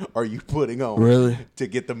song are you putting on? Really? To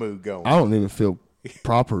get the mood going? I don't even feel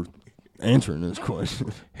proper answering this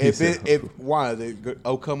question.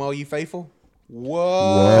 Oh come all ye faithful? What?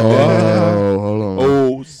 Oh, hold on.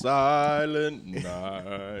 Oh, silent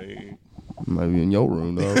night. Maybe in your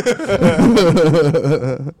room, though.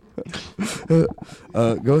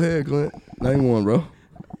 Go ahead, Clint. Name one, bro.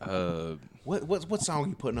 What song are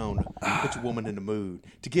you putting on to put your woman in the mood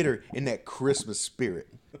to get her in that Christmas spirit?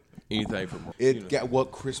 Anything from Got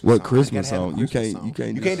what Christmas? What song? Christmas You gotta have a song? You Christmas can't- song. you can't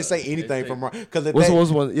You just- can't just say anything from because What's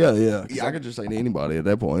the one? Yeah. 'Cause Yeah. I could just say to anybody at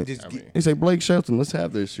that point. Just He say, Blake Shelton, let's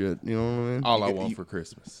have this shit. You know what I mean? all I want for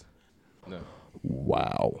Christmas. No.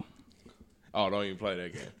 Wow. Oh, don't even play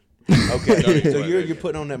that game. Okay, Don't even so play you're that game.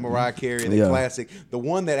 putting on that Mariah Carey, the Yeah. classic, the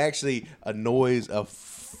one that actually annoys a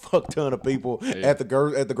fuck ton of people at the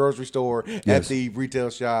grocery store, at Yes. the retail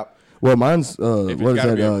shop. Well, mine's it's what is gotta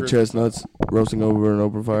that? be a Christmas Chestnuts roasting over an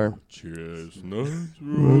open fire. Chestnuts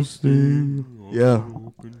Roasting. Yeah.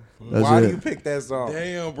 That's Why it. do you pick that song?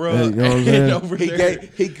 Damn, bro. Hey, you know what I'm saying? And over He there,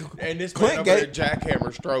 gave and this Clint man over there gave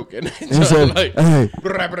jackhammer stroking. He said, "Hey,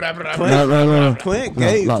 no. Clint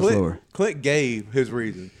No, gave lot slower. Clint gave his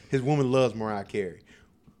reason. His woman loves Mariah Carey.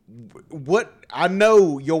 What I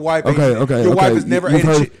know, your wife. Ain't, Okay, Your wife okay. has never You've ate.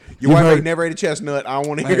 heard- Your you've wife heard- ain't never ate a chestnut. I don't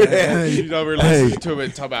want to hear that. She's over here Hey. listening to it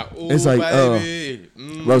and talking about, ooh, It's like, baby.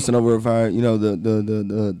 roasting over a fire. You know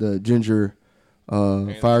the ginger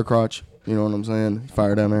fire crotch. You know what I'm saying?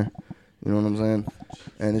 Fire down there. You know what I'm saying?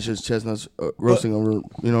 And it's just chestnuts roasting over.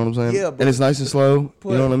 You know what I'm saying? Yeah, but- and it's nice and slow.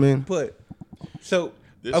 You know what I mean? So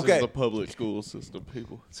This okay. is the public school system,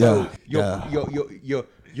 people. So Yeah.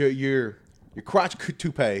 your crotch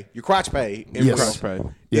toupee, your crotch pay, in Yes.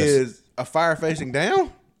 front Yes. is a fire facing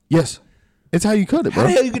down. Yes, it's how you cut it, How bro.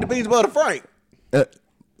 the hell you get the beans butter Frank?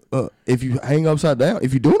 If you hang upside down,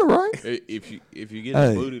 if you're doing it right. If you get Hey,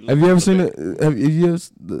 the booty, have you ever seen it?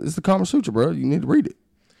 It's the Kama Sutra, bro. You need to read it.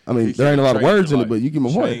 I mean, there ain't a lot of words in it, but you give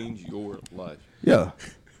them away. Change your life. Yeah,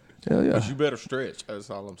 hell yeah, But you better stretch. That's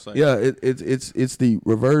all I'm saying. yeah. It's the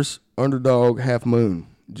reverse underdog half moon.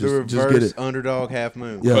 The Just reverse get it. underdog half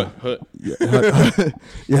moon. Yeah, Hut.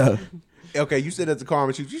 yeah. Okay, you said that's a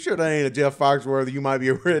karma shoot. You sure that ain't a Jeff Foxworthy? You might be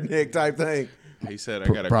a redneck type thing. He said I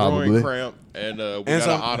got a Probably. groin cramp and we And got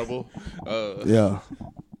some- an audible. Yeah,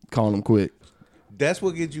 calling them quick. That's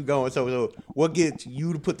what gets you going. So what gets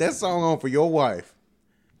you to put that song on for your wife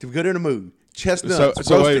to get her in the mood? Chestnuts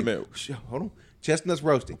So wait a roasting. minute. Hold on. Chestnuts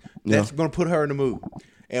roasting. That's going to put her in the mood.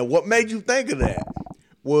 And what made you think of that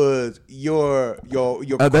was your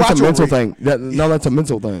That's a mental crotchery. thing. That's a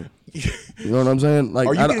mental thing. You know what I'm saying? Like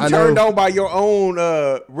Are you I getting know. turned on by your own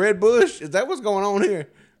Red Bush? Is that what's going on here?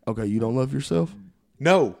 Okay, you don't love yourself?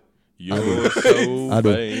 No. You're so I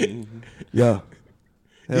do. vain. Yeah.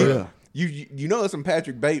 Hell yeah. You know it's some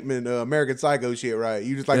Patrick Bateman American Psycho shit, right?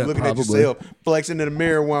 You just like Yeah, looking at probably. yourself, flexing in the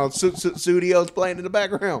mirror while Studio's playing in the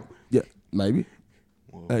background. Yeah, maybe.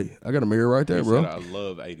 Hey, I got a mirror right there, He bro. said I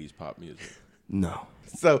love 80s pop music. No.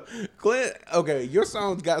 So, Clint, okay, your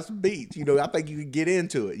song's got some beats. You know, I think you can get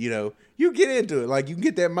into it. You know, you get into it. Like, you can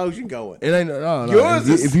get that motion going. It ain't no. Yours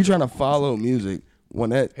is- If you're trying to follow music, when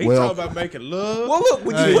that He talking about making love. Well, look,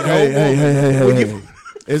 when you hey, put hey.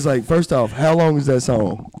 It's like, first off, how long is that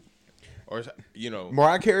song? Or, you know,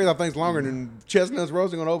 Mariah Carey, I think, is longer than Chestnuts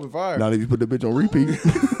Roasting on Open Fire. Not if you put the bitch on repeat.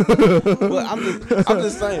 But I'm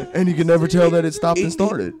just saying. And you can never tell that it stopped and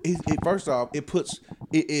started. First off, it puts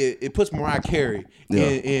Mariah Carey Yeah.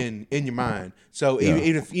 in your mind. So Yeah.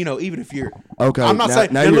 even if you're Okay, I'm not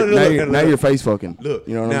saying now you're face fucking. Look,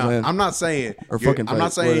 You know what now, I'm saying? I'm not saying Or you're- fucking I'm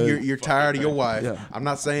not face, saying whatever. you're tired of your wife. Yeah. I'm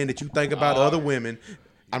not saying that you think about other women.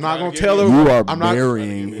 I'm not gonna to tell her. get You are I'm not.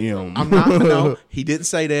 burying him. I'm not. No, he didn't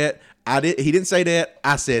say that. He didn't say that.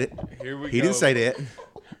 I said it. Here we He go. didn't say that.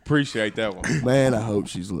 appreciate that one. Man, I hope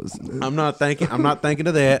she's listening. I'm not thinking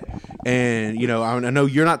of that. And you know, I know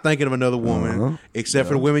you're not thinking of another woman except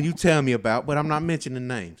for the women you tell me about. But I'm not mentioning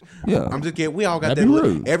names. Yeah. I'm just kidding. We all got That'd that be list.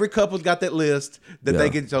 rude. Every couple's got that list that they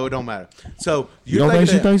Yeah. can. So it don't matter. So You don't think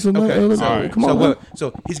she thinks of that? Okay. All right. Come so on, man. what?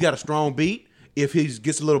 So he's got a strong beat. If he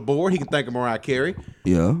gets a little bored, he can think of Mariah Carey.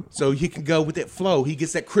 Yeah. So he can go with that flow. He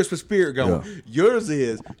gets that Christmas spirit going. Yeah. Yours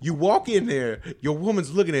is you walk in there, your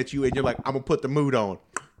woman's looking at you, and you're like, I'm gonna put the mood on.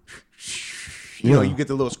 You know, Yeah. you get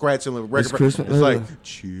the little scratch on the record. It's Christmas. It's like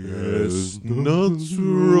chestnuts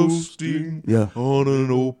roasting Yeah. on an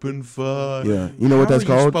open fire. Yeah. You know what How that's are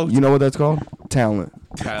you called? supposed You know what that's called? Talent.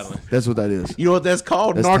 Talent. That's what that is. You know what that's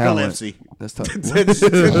called? That's Narcolepsy. Talent. That's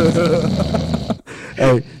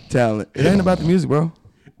Hey, talent. It ain't about the music, bro.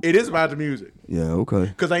 It is about the music. Yeah, okay.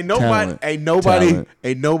 Because ain't Talent.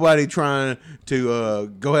 nobody trying to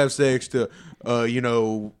go have sex to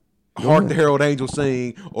Hark the Herald Angels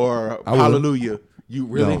Sing or I will. Hallelujah. You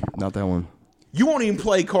really? No, not that one. You won't even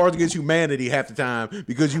play Cards Against Humanity half the time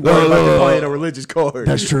because you worry about you playing a religious card.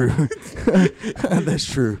 That's true. That's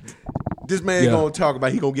true. This man Yeah. gonna talk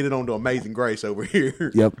about he gonna get it on to Amazing Grace over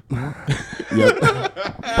here. Yep.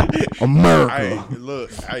 Yep. America. Hey,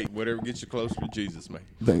 look, hey, whatever gets you closer to Jesus, man.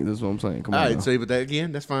 That's what I'm saying. Come All on. right, now. see, but that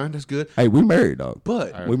again, that's fine, that's good. Hey, we married, dog.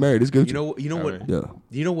 But We married. It's good. you know what? right. Yeah.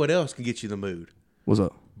 You know what else can get you in the mood? What's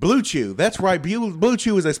up? Blue Chew. That's right. Blue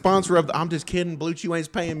Chew is a sponsor of. I'm just kidding. Blue Chew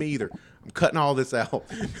ain't paying me either. I'm cutting all this out.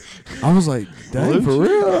 I was like, dang, for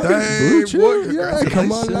real? Dang, Blue Chew? boy, Yeah,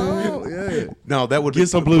 come on now. Yeah. No, that would Get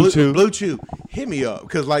some Blue Chew. Blue Chew, hit me up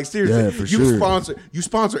because, like, seriously, Yeah, for you sure.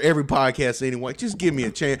 sponsor every podcast anyway. Just give me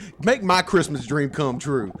a chance. Make my Christmas dream come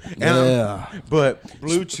true. And Yeah. but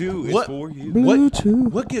Blue Chew is what- for you. Blue Chew.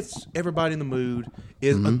 What gets everybody in the mood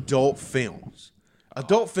is adult films.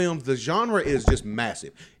 Adult films, the genre is just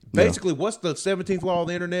massive. Basically, what's the 17th law of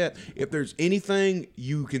the internet? If there's anything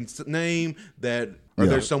you can name that, or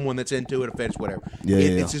there's someone that's into it, a fetish, whatever.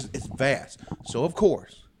 It's just, it's vast. So, of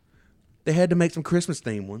course, they had to make some Christmas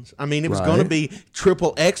themed ones. I mean, it was going to be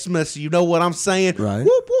triple Xmas. You know what I'm saying? Right.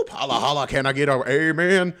 Whoop, whoop, holla, holla. Can I get a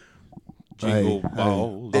amen? Jingle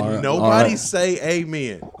balls. Did nobody say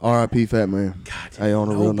amen? R.I.P. Fat Man. God, Hey, on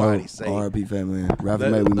a real nobody note, say R.I.P. Fat Man. Rafa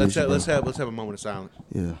May, we miss you, bro. Let's have a moment of silence.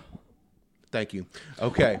 Yeah. Thank you.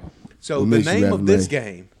 Okay. So We the miss you, name Rafa of this May.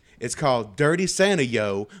 game is called Dirty Santa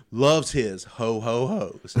Yo Loves His Ho Ho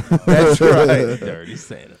Ho's. That's right. Dirty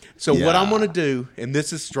Santa. So what I'm going to do, and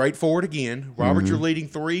this is straightforward again. Robert, you're leading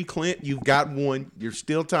 3. Clint, you've got 1. You're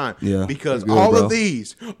still time. Yeah, Because you're good, all bro. of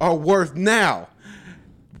these are worth now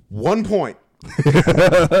 1 point.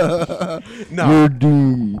 No. You're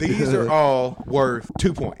doomed. These are all worth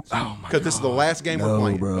 2 points. Oh my! Because this is the last game we're No,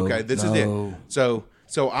 playing. bro. Okay, this is it. No.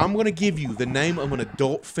 So I'm going to give you the name of an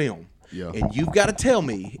adult film, Yeah. and you've got to tell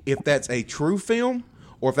me if that's a true film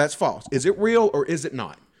or if that's false. Is it real or is it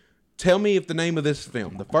not? Tell me if the name of this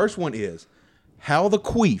film. The first one is How the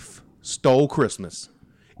Queef Stole Christmas.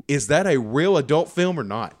 Is that a real adult film or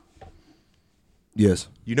not? Yes.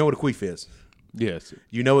 You know what a queef is. Yes.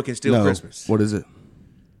 You know it can steal No. Christmas. What is it?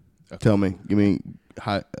 Tell me. Give me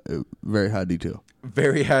very high detail.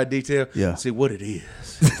 Very high detail. Yeah. See what it is.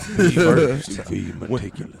 First, Be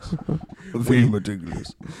meticulous. Very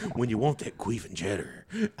meticulous. when you want that queef and cheddar.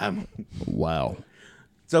 Wow.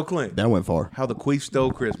 So, Clint, That went far. How the Queef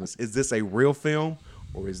Stole Christmas. Is this a real film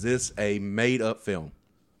or is this a made-up film?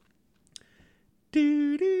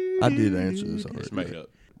 I did answer this already. It's made up.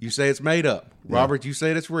 You say it's made up. Robert, you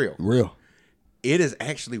say it's real. Real. It is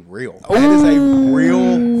actually real. That is a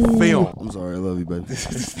real film. I'm sorry. I love you, baby.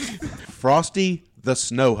 Frosty the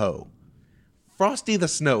Snow Hoe. Frosty the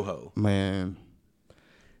Snow Hoe. Man.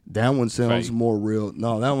 That one sounds Fake. more real.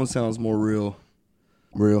 No, that one sounds more real.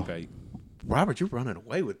 Real. Fake. Robert, you're running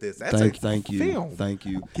away with this. That's Thank you. film. Thank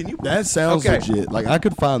you. Can you? That sounds Okay. legit. Like I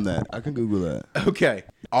could find that. I can Google that. Okay.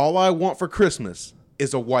 All I Want for Christmas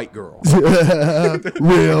is a White Girl.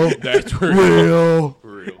 Real. That's real. Real.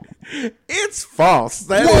 Real. It's false.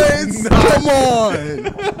 That is What? Come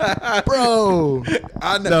on, bro.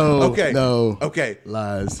 I know. No, Okay. no. Okay.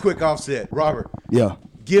 Lies. Quick offset. Robert, Yeah.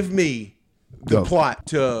 give me the Go. plot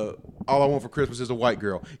to All I Want for Christmas is a White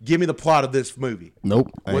Girl. Give me the plot of this movie. Nope.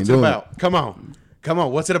 I What's ain't it doing about? Come on. Come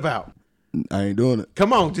on. What's it about? it. I ain't doing it.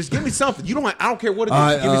 Come on. Just give me something. You don't. I don't care what it is. All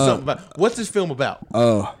right, give me something about. What's this film about?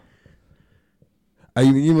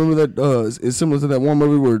 You remember that? It's similar to that one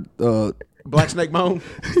movie where. Black Snake Moan.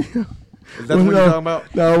 Is that what you're talking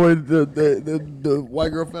about? No, when the white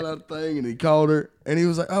girl found out the thing and he called her and he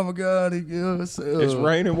was like, "Oh my God, It's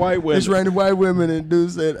raining white women. It's raining white women." And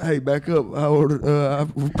dude said, "Hey, back up! I ordered. I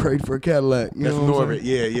prayed for a Cadillac." You That's know what I'm Norbit.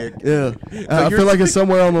 saying? Yeah. Yeah, So I you're- feel like it's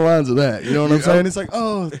somewhere on the lines of that. You know what I'm Yeah. saying? It's like,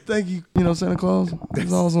 oh, thank you, Santa Claus.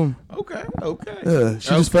 That's awesome. Okay. Yeah, she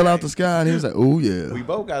just fell out the sky, and he was like, oh yeah. We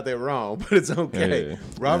both got that wrong, but it's okay. Yeah.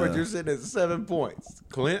 Robert, Yeah. you're sitting at 7 points.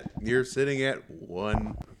 Clint, you're sitting at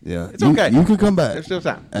 1. Yeah, It's okay. You can come back. There's still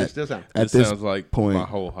time. There's still time. At It this sounds like point, my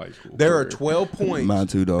whole high school. There are career. 12 points. Mine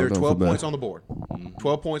too, dog. There are Don't 12 feel points bad. on the board.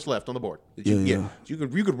 12 points left on the board that you Yeah, can get. yeah.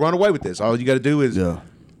 You could run away with this. All you got to do is yeah.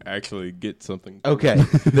 Actually get something. Okay.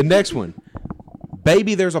 The next one.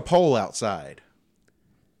 Baby, there's a pole outside.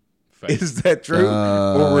 Fake. Is that true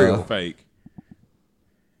or real? Fake.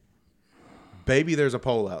 Baby, there's a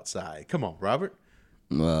pole outside. Come on, Robert.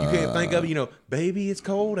 You can't think of it. Baby, it's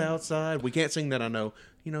cold outside. We can't sing that. I know.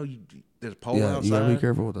 There's a pole Yeah, outside. you gotta be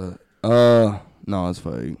careful with that. No, it's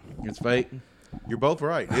fake. It's fake. You're both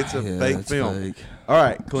right. It's a Yeah, fake it's film. fake. All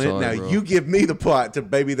right, Clint. Sorry, now bro. you give me the plot to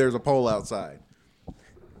Baby, There's a Pole Outside.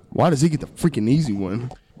 Why does he get the freaking easy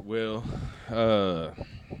one? Well,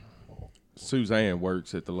 Suzanne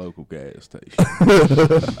works at the local gas station.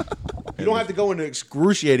 You don't have to go into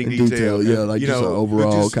excruciating In detail. yeah, like just an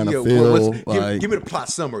overall kind of feel. Give me the plot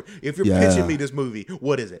summary. If you're Yeah. pitching me this movie,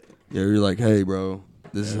 what is it? Yeah, you're like, hey, bro,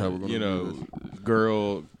 this is how we're gonna do this.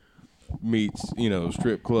 Girl meets,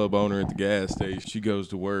 strip club owner at the gas station. She goes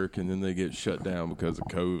to work, and then they get shut down because of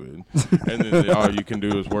COVID. And then all you can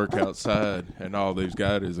do is work outside, and all they've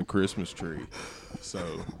got is a Christmas tree. So,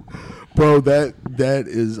 Bro, that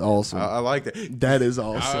is awesome. I like that. That is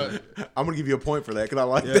awesome. I'm gonna give you a point for that because I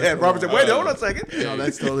like that. Robert said, "Wait, hold on a second. No,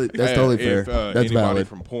 that's totally fair. If That's anybody valid.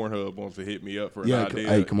 from Pornhub wants to hit me up for an Yeah, idea,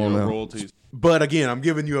 hey, come on now. royalties. But again, I'm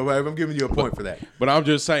giving you a point for that. But I'm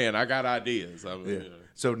just saying, I got ideas. Yeah.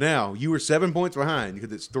 So now you were 7 points behind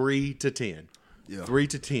because it's 3-10. Yeah.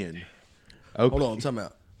 3-10. Okay. Hold on, time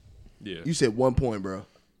out. Yeah. You said 1 point, bro.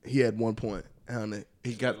 He had 1 point. How many?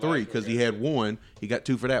 He got 3 because he had 1. He got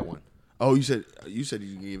 2 for that one. Oh, you said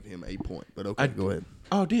you gave him a point, but okay, go ahead.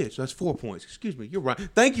 Oh, I did. So that's 4 points. Excuse me. You're right.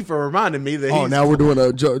 Thank you for reminding me that. Oh, now we're doing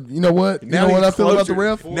a joke. You know what? You Now know what he's I feel about the closer.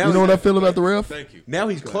 ref? Now You know what I feel about the ref? Thank you. now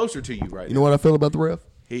he's closer to you right You know what I feel about the ref?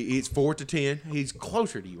 He's 4-10. He's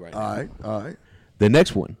closer to you right now. All right. The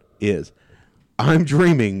next one is I'm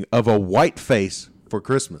dreaming of a white face for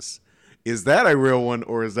Christmas. Is that a real one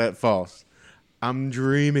or is that false? I'm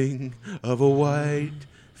dreaming of a white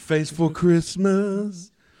face for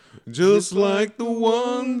Christmas, just like the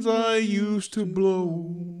ones I used to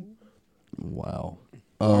blow. Wow.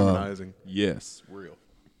 Harmonizing. Yes, real.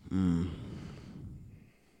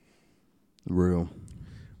 Real.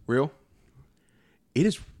 Real? It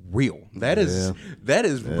is real. That is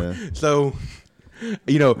Yeah. so.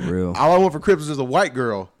 You know, Real. all I want for Christmas is a white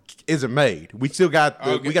girl. Isn't made. We still got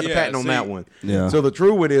Okay, we got the yeah, patent on see. that one. Yeah. So the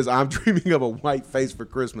true one is I'm dreaming of a white face for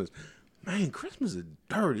Christmas. Man, Christmas is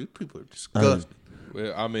dirty. People are disgusting.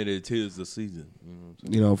 Well, I mean, it is the season. You know what I'm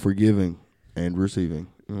saying? You know, forgiving and receiving.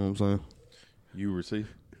 You know what I'm saying? You receive.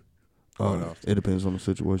 It depends on the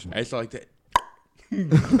situation. It's like that.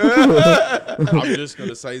 I'm just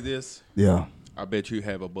gonna say this. Yeah. I bet you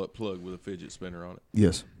have a butt plug with a fidget spinner on it.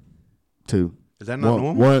 Yes. 2. Is that not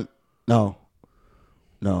normal? One. No.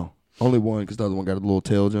 Only one because the other one got a little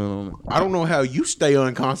tail joint on it. I don't know how you stay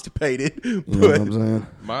unconstipated, You know what but I'm saying?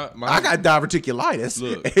 My I got diverticulitis.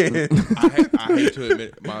 Look. And I hate to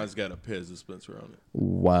admit, mine's got a Pez dispenser on it.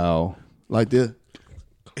 Wow. Like this?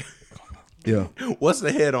 Yeah. what's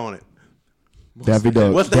the head on it? Daffy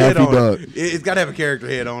Duck. What's the head Daffy on Duck. it? It's got to have a character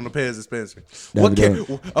head on the Pez dispenser.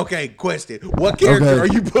 Daffy Okay, question. What character are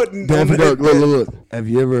you putting on Daffy the Duck, look. Have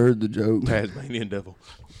you ever heard the joke? Tasmanian Devil.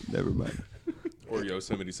 Never mind. Or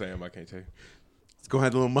Yosemite Sam, I can't tell you. It's going to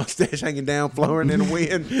have the little mustache hanging down, flowing in the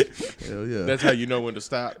wind. Hell yeah. That's how you know when to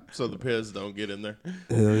stop, so the Pez don't get in there.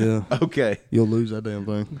 Hell yeah. Okay. You'll lose that damn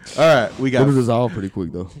thing. All right. We It'll got dissolve pretty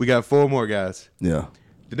quick, though. 4 more guys. Yeah.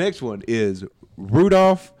 The next one is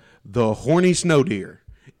Rudolph the Horny Snow Deer.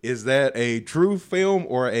 Is that a true film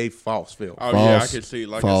or a false film? Oh yeah, I False. could see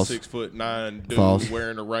like False. a 6'9" dude False.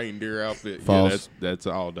 wearing a reindeer outfit. False. Yeah, that's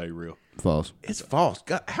all day real. False. It's false.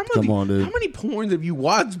 God, how Come on, dude. many porns have you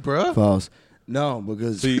watched, bruh? False. No,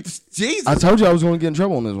 because Jesus, I told you I was going to get in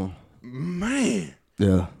trouble on this one. man,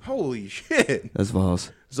 Yeah. holy shit! That's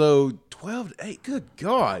false. So 12 to 8. Good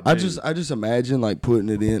God, I dude. just imagine like putting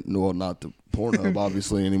it in. Well, not the Pornhub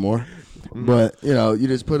obviously anymore, but you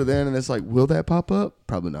just put it in and it's like, will that pop up?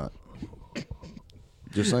 Probably not.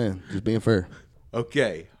 Just saying, just being fair.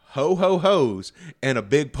 Okay, ho ho hos and a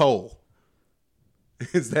big pole.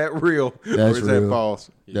 Is that real That's or is that real. false?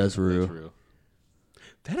 That's real. That's real.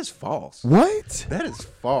 That is false. What? That is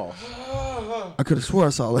false. I could have swore I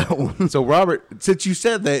saw that one. So Robert, since you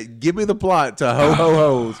said that, give me the plot to ho ho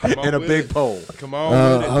hos on and a with big it. pole. Come on,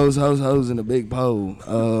 with it. Hose, and a big pole.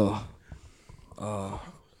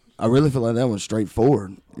 I really feel like that one's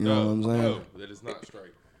straightforward. You know what I'm saying? No, that is not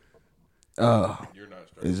straight. You're not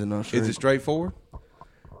straight. Is it not straight? Is it straightforward?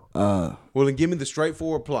 Well, then give me the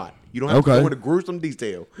straightforward plot. You don't have to Okay. go into gruesome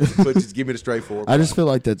detail, but just give me the straightforward I plot. just feel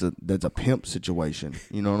like that's a pimp situation.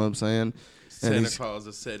 You know what I'm saying? And Santa he's- Claus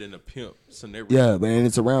is set in a pimp scenario. yeah, man,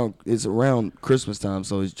 it's around Christmas time,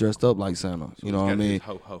 so he's dressed up like Santa. You know what I mean?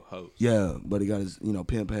 Ho ho ho. Yeah, but he got his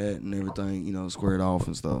pimp hat and everything, squared off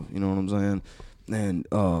and stuff. You know what I'm saying? And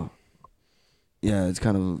yeah, it's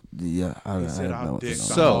kind of I said, have no. "I'll dick no- the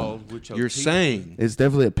So balls with your you're teeth." saying it's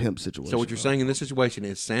definitely a pimp situation. so? What you're saying in this situation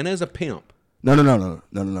is Santa is a pimp. No.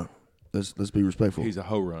 Let's be respectful. He's a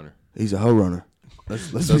hoe runner. He's a hoe runner.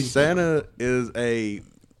 Let's So be, Santa is a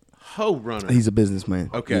hoe runner. he's a businessman.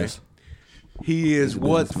 Okay. Yes. He is a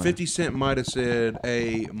what businessman. 50 Cent might have said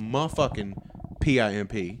a motherfucking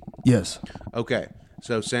PIMP. Yes. Okay.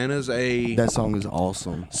 So Santa's a. That song is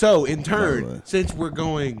awesome. So in By the turn, way. since we're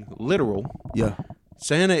going literal, Yeah.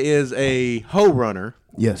 Santa is a hoe runner.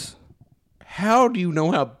 Yes. How do you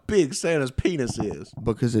know how big Santa's penis is?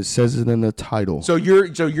 Because it says it in the title. So your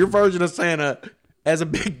version of Santa has a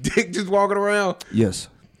big dick just walking around. Yes.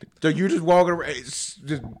 So you're just walking around. It's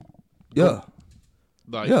just, Yeah.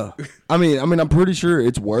 Like, Yeah. I mean, I'm pretty sure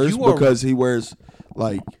it's worse You are- because he wears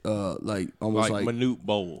like almost like like minute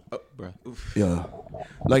bowl, bro. yeah,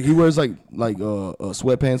 like he wears like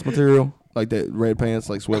sweatpants material, like that red pants,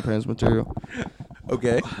 like sweatpants material.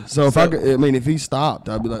 okay. So if if he stopped,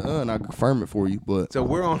 I'd be like, and I confirm it for you. But So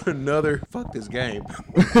we're on another. Fuck this game.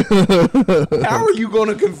 How are you going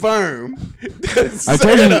to confirm? That I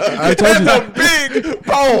told you- Santa I told has you. a big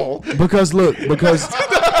pole. because look,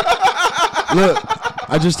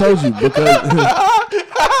 I just told you because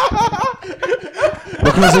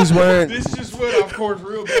because he's wearing This just went off course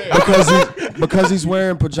real bad. because he's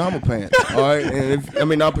wearing pajama pants. All right,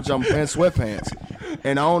 and not pajama pants, sweatpants.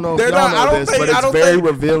 And I don't know if They're y'all not- I know don't this, think- but I it's don't very think-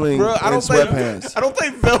 revealing Bro, in sweatpants. I don't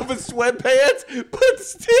think velvet sweatpants, but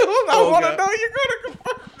still, I want to God. know you're going to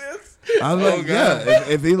confirm this. I'm like, God. yeah.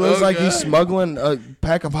 If he looks Oh, like he's God. smuggling a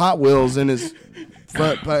pack of Hot Wheels in his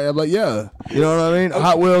front pack, I'm like, yeah. You know what I mean?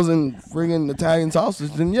 Hot Wheels and friggin' Italian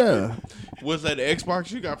sausage, then yeah. Was that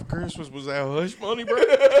Xbox you got for Christmas? Was that hush money, bro?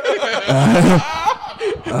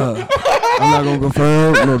 I'm not gonna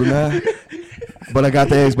confirm, no deny. But I got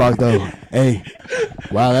the Xbox though. Hey,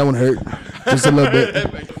 wow, that one hurt just a little bit.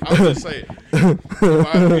 I'm just saying. In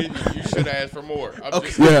my opinion, you should ask for more. I'm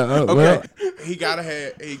just Yeah, well, he gotta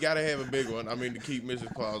have a big one. I mean, to keep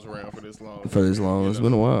Mrs. Claus around for this long. for this long, it's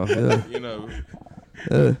been a while. Yeah. You know,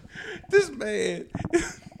 This man.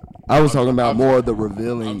 I was talking about more of the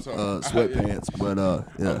revealing I'm sorry. sweatpants, but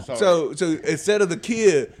yeah. sorry. So instead of the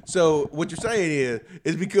kid, so what you're saying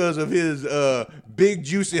is because of his big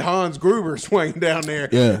juicy Hans Gruber swing down there.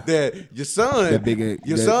 Yeah. That your son, That big- your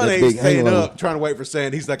that- son that ain't big staying halo. up trying to wait for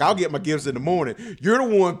Santa. He's like, I'll get my gifts in the morning. You're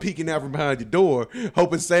the one peeking out from behind your door,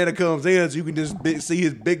 hoping Santa comes in so you can just see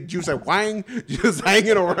his big juicy wang just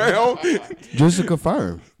hanging around. Just to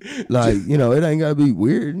confirm, like it ain't gotta be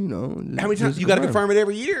weird, How many times you got to confirm it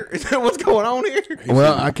every year? Is that what's going on here?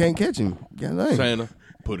 Well, I can't catch him. God dang. Santa,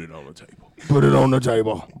 put it on the table. Put it on the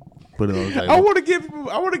table. Put it on the table. I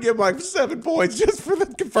want to give like 7 points just for the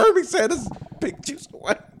confirming Santa's big juicy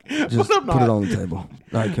wang. Just But I'm put it not. on the table. All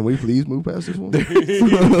right, can we please move past this one?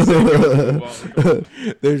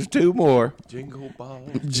 There's 2 more. Jingle ball.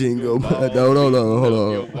 Jingle bell. No, hold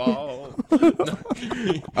on. Ball.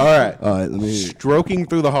 All right. All right, let me hear it. Stroking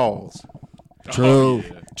through the halls. True.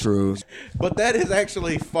 True. But that is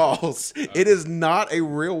actually false. It is not a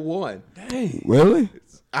real one. Really?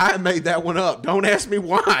 I made that one up. Don't ask me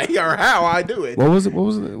why or how I do it. What was it? What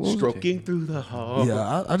was it? What was it? Stroking through the halls.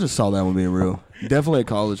 Yeah, I just saw that one being real. Definitely a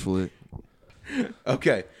college flick.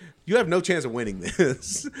 Okay. You have no chance of winning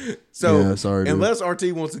this. So, Yeah, sorry, dude. unless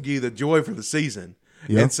RT wants to give you the joy for the season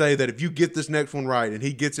Yeah. and say that if you get this next one right and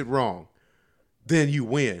he gets it wrong, then you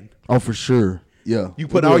win. Oh, for sure. Yeah. You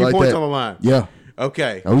put We'll all do it your like points that. on the line. Yeah.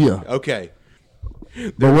 Okay. Oh, yeah. Okay.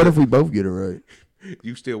 But what if we both get it right?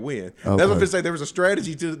 You still win. Okay. That's what I'm going to say. There was a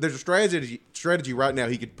strategy. There's a strategy right now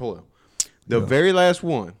he could pull. The very last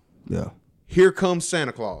one. Yeah. Here comes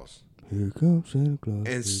Santa Claus. Here comes Santa Claus.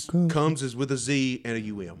 And Here comes. comes is with a Z and a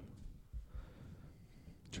UM.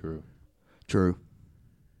 True. True.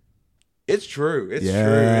 It's true. It's Yeah.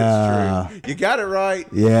 true. It's true. You got it right.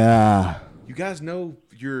 Yeah. You guys know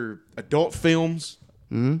your adult films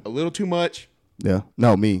a little too much. Yeah.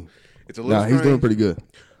 No, me. It's a little Nah, he's doing strange, pretty good.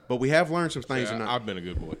 But we have learned some things Yeah, tonight. I've been a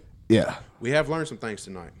good boy. Yeah. We have learned some things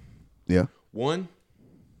tonight. Yeah. One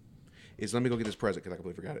is, let me go get this present because I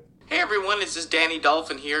completely forgot it. Hey everyone, this is Danny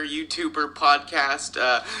Dolphin here, YouTuber, podcast,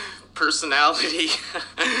 personality,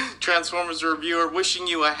 Transformers reviewer, wishing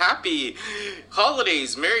you a happy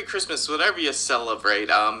holidays, Merry Christmas, whatever you celebrate.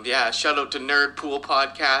 Shout out to Nerd Pool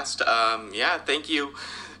Podcast. Thank you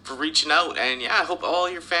for reaching out, and I hope all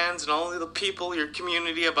your fans and all of the people, your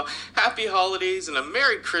community, have a happy holidays and a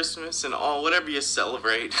Merry Christmas and all whatever you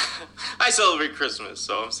celebrate. I celebrate Christmas,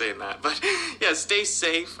 so I'm saying that. But stay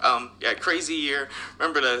safe. Crazy year.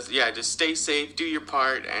 Remember to just stay safe, do your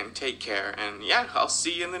part, and take care. And I'll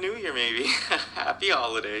see you in the new year maybe. Happy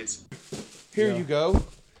holidays. Here you go.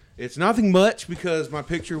 It's nothing much because my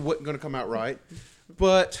picture wasn't going to come out right,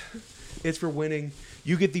 but it's for winning.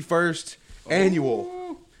 You get the first annual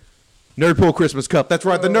Nerd Pool Christmas Cup. That's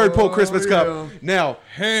right, the Nerd Pool Christmas Cup. Now,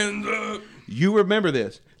 Hands up. you remember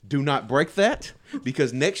this. Do not break that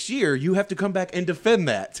because next year you have to come back and defend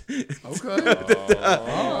that. Okay.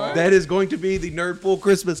 That is going to be the Nerd Pool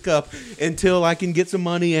Christmas Cup until I can get some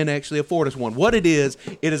money and actually afford us one. What it is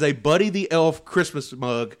a Buddy the Elf Christmas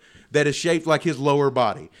mug that is shaped like his lower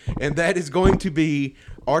body. And that is going to be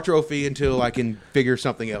our trophy until I can figure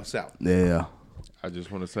something else out. Yeah. I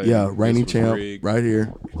just want to say, Yeah. this Reigning was champ rigged. right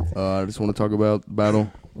here. I just want to talk about the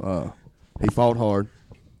battle. He fought hard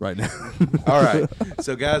right now. All right.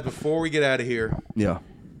 So, guys, before we get out of here, Yeah.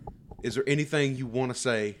 is there anything you want to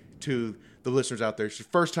say to the listeners out there? It's your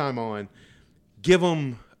first time on. Give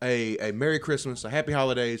them a Merry Christmas, a Happy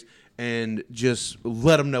Holidays, and just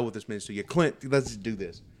let them know what this means to you. Clint, let's just do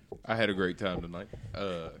this. I had a great time tonight.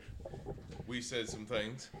 We said some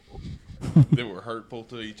things that were hurtful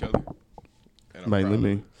to each other. And I'm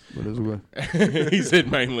Mainly proud of me. But it's okay. it. He said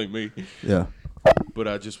mainly me. Yeah. But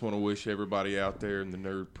I just want to wish everybody out there in the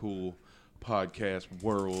Nerd Pool podcast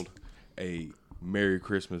world a Merry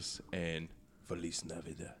Christmas and Feliz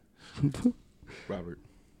Navidad. Robert.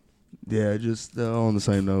 Yeah, just on the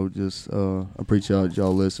same note, just appreciate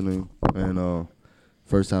y'all listening and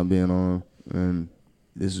first time being on, and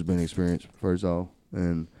this has been an experience first off,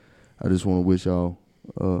 and I just want to wish y'all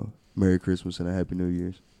Merry Christmas and a Happy New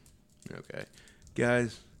Year's. Okay.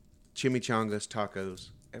 Guys, chimichangas, tacos,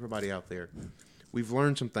 everybody out there, we've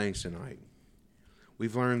learned some things tonight.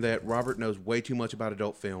 We've learned that Robert knows way too much about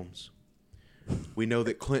adult films. We know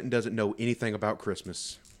that Clinton doesn't know anything about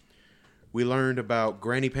Christmas. We learned about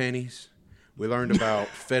granny panties. We learned about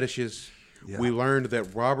fetishes. Yeah. We learned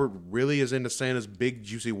that Robert really is into Santa's big,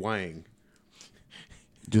 juicy wang.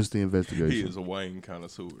 Just the investigation. He is a wang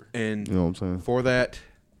connoisseur. And you know what I'm saying? For that,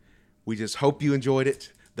 we just hope you enjoyed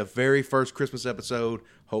it. The very first Christmas episode.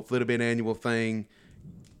 Hopefully it'll be an annual thing.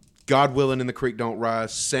 God willing and the creek don't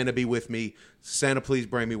rise. Santa be with me. Santa, please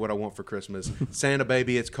bring me what I want for Christmas. Santa,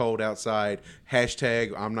 baby, it's cold outside.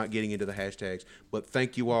 Hashtag, I'm not getting into the hashtags. But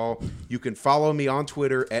thank you all. You can follow me on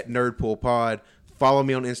Twitter at NerdpoolPod. Follow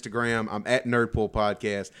me on Instagram. I'm at Nerdpool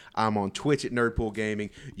Podcast. I'm on Twitch at Nerdpool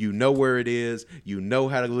Gaming. You know where it is. You know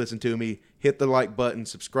how to listen to me. Hit the like button.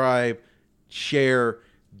 Subscribe. Share.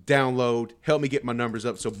 Download. Help me get my numbers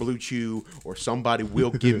up so Blue Chew or somebody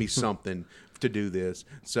will give me something to do this.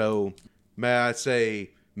 So may I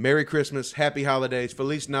say Merry Christmas, Happy Holidays,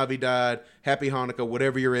 Feliz Navidad, Happy Hanukkah,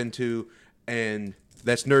 whatever you're into. And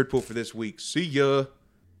that's Nerdpool for this week. See ya.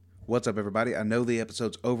 What's up, everybody? I know the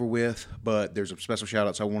episode's over with, but there's a special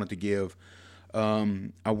shout-outs I wanted to give.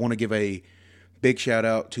 I want to give a big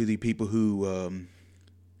shout-out to the people who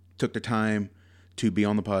took the time to be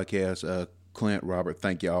on the podcast. Clint, Robert,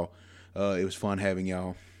 thank y'all. It was fun having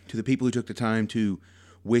y'all. To the people who took the time to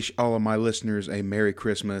wish all of my listeners a Merry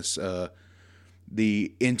Christmas.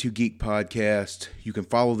 The Into Geek podcast, you can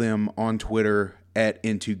follow them on Twitter at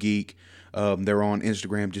Into Geek. They're on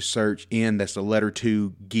Instagram. Just search in. That's the letter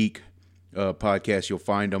 2 Geek podcast. You'll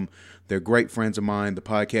find them. They're great friends of mine. The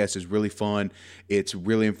podcast is really fun. It's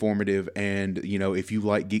really informative. And, you know, if you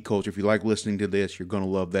like geek culture, if you like listening to this, you're going to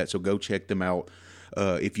love that. So go check them out.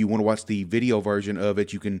 If you want to watch the video version of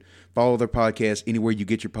it, you can follow their podcast anywhere you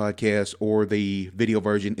get your podcast, or the video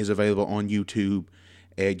version is available on YouTube.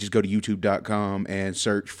 Just go to youtube.com and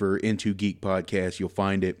search for Into Geek Podcast. You'll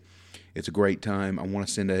find it. It's a great time. I want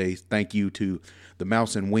to send a thank you to the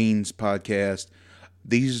Mouse and Weens podcast.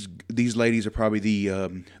 These ladies are probably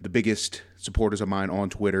the biggest supporters of mine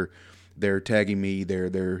on Twitter. They're tagging me.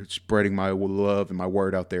 They're spreading my love and my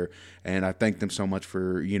word out there, and I thank them so much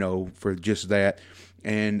for just that.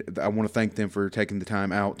 And I want to thank them for taking the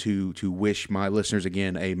time out to wish my listeners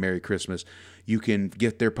again a Merry Christmas. You can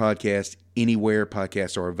get their podcast anywhere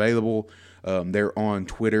podcasts are available. They're on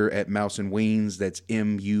Twitter at Mouse and Weens. That's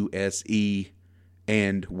MUSE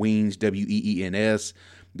and Weens, WEENS.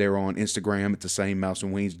 They're on Instagram. It's the same, Mouse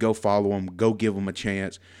and Weens. Go follow them. Go give them a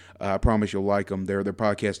chance. I promise you'll like them. Their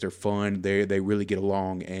podcasts are fun. They really get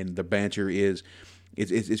along, and the banter is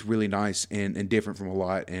it's really nice and different from a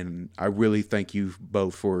lot. And I really thank you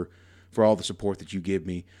both for all the support that you give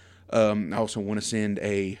me. I also want to send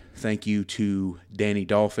a thank you to Danny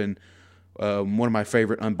Dolphin, one of my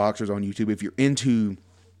favorite unboxers on YouTube. If you're into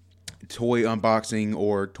toy unboxing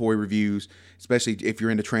or toy reviews, especially if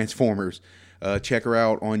you're into Transformers, check her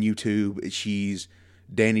out on YouTube. She's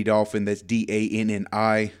Danny Dolphin. That's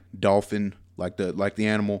DANNI Dolphin, like the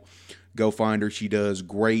animal. Go find her. She does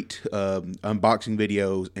great unboxing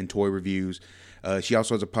videos and toy reviews. She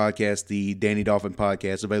also has a podcast, the Danny Dolphin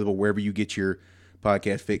Podcast, available wherever you get your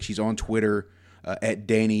podcast fix. She's on Twitter at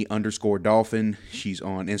Danny_Dolphin. She's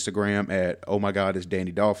on Instagram at Oh My God, it's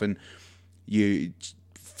Danny Dolphin.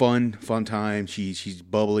 Fun time. She's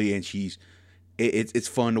bubbly, and it's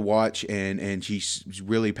fun to watch, and she's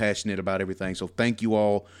really passionate about everything. So thank you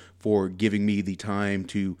all for giving me the time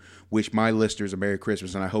to wish my listeners a Merry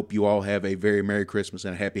Christmas, and I hope you all have a very Merry Christmas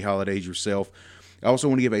and a Happy Holidays yourself. I also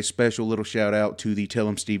want to give a special little shout out to the Tell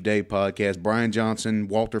 'em Steve Dave podcast. Brian Johnson,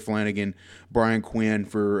 Walter Flanagan, Brian Quinn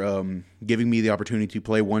for giving me the opportunity to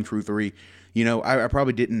play 1 True 3. You know, I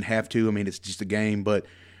probably didn't have to. I mean, it's just a game, but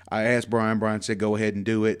I asked Brian. Brian said go ahead and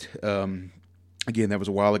do it. Again, that was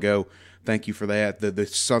a while ago. Thank you for that. The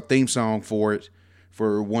theme song for it,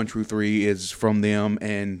 for 1 True 3, is from them,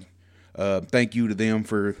 and thank you to them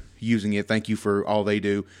for using it. Thank you for all they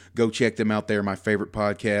do. Go check them out. They're my favorite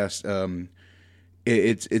podcast.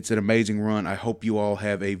 It's an amazing run. I hope you all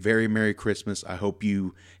have a very Merry Christmas. I hope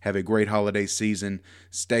you have a great holiday season.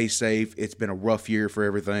 Stay safe. It's been a rough year for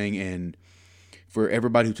everything, and for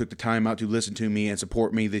everybody who took the time out to listen to me and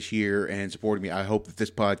support me this year and supporting me, I hope that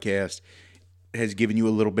this podcast has given you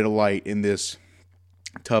a little bit of light in this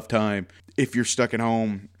tough time. If you're stuck at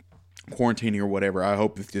home, quarantining or whatever. I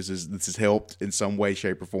hope that this has helped in some way,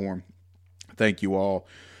 shape, or form. Thank you all.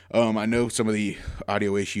 I know some of the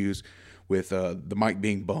audio issues with the mic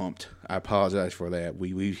being bumped. I apologize for that.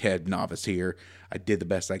 We had Novice here. I did the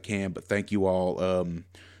best I can, but thank you all.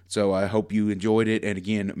 So I hope you enjoyed it. And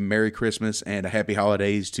again, Merry Christmas and a Happy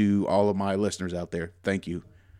Holidays to all of my listeners out there. Thank you.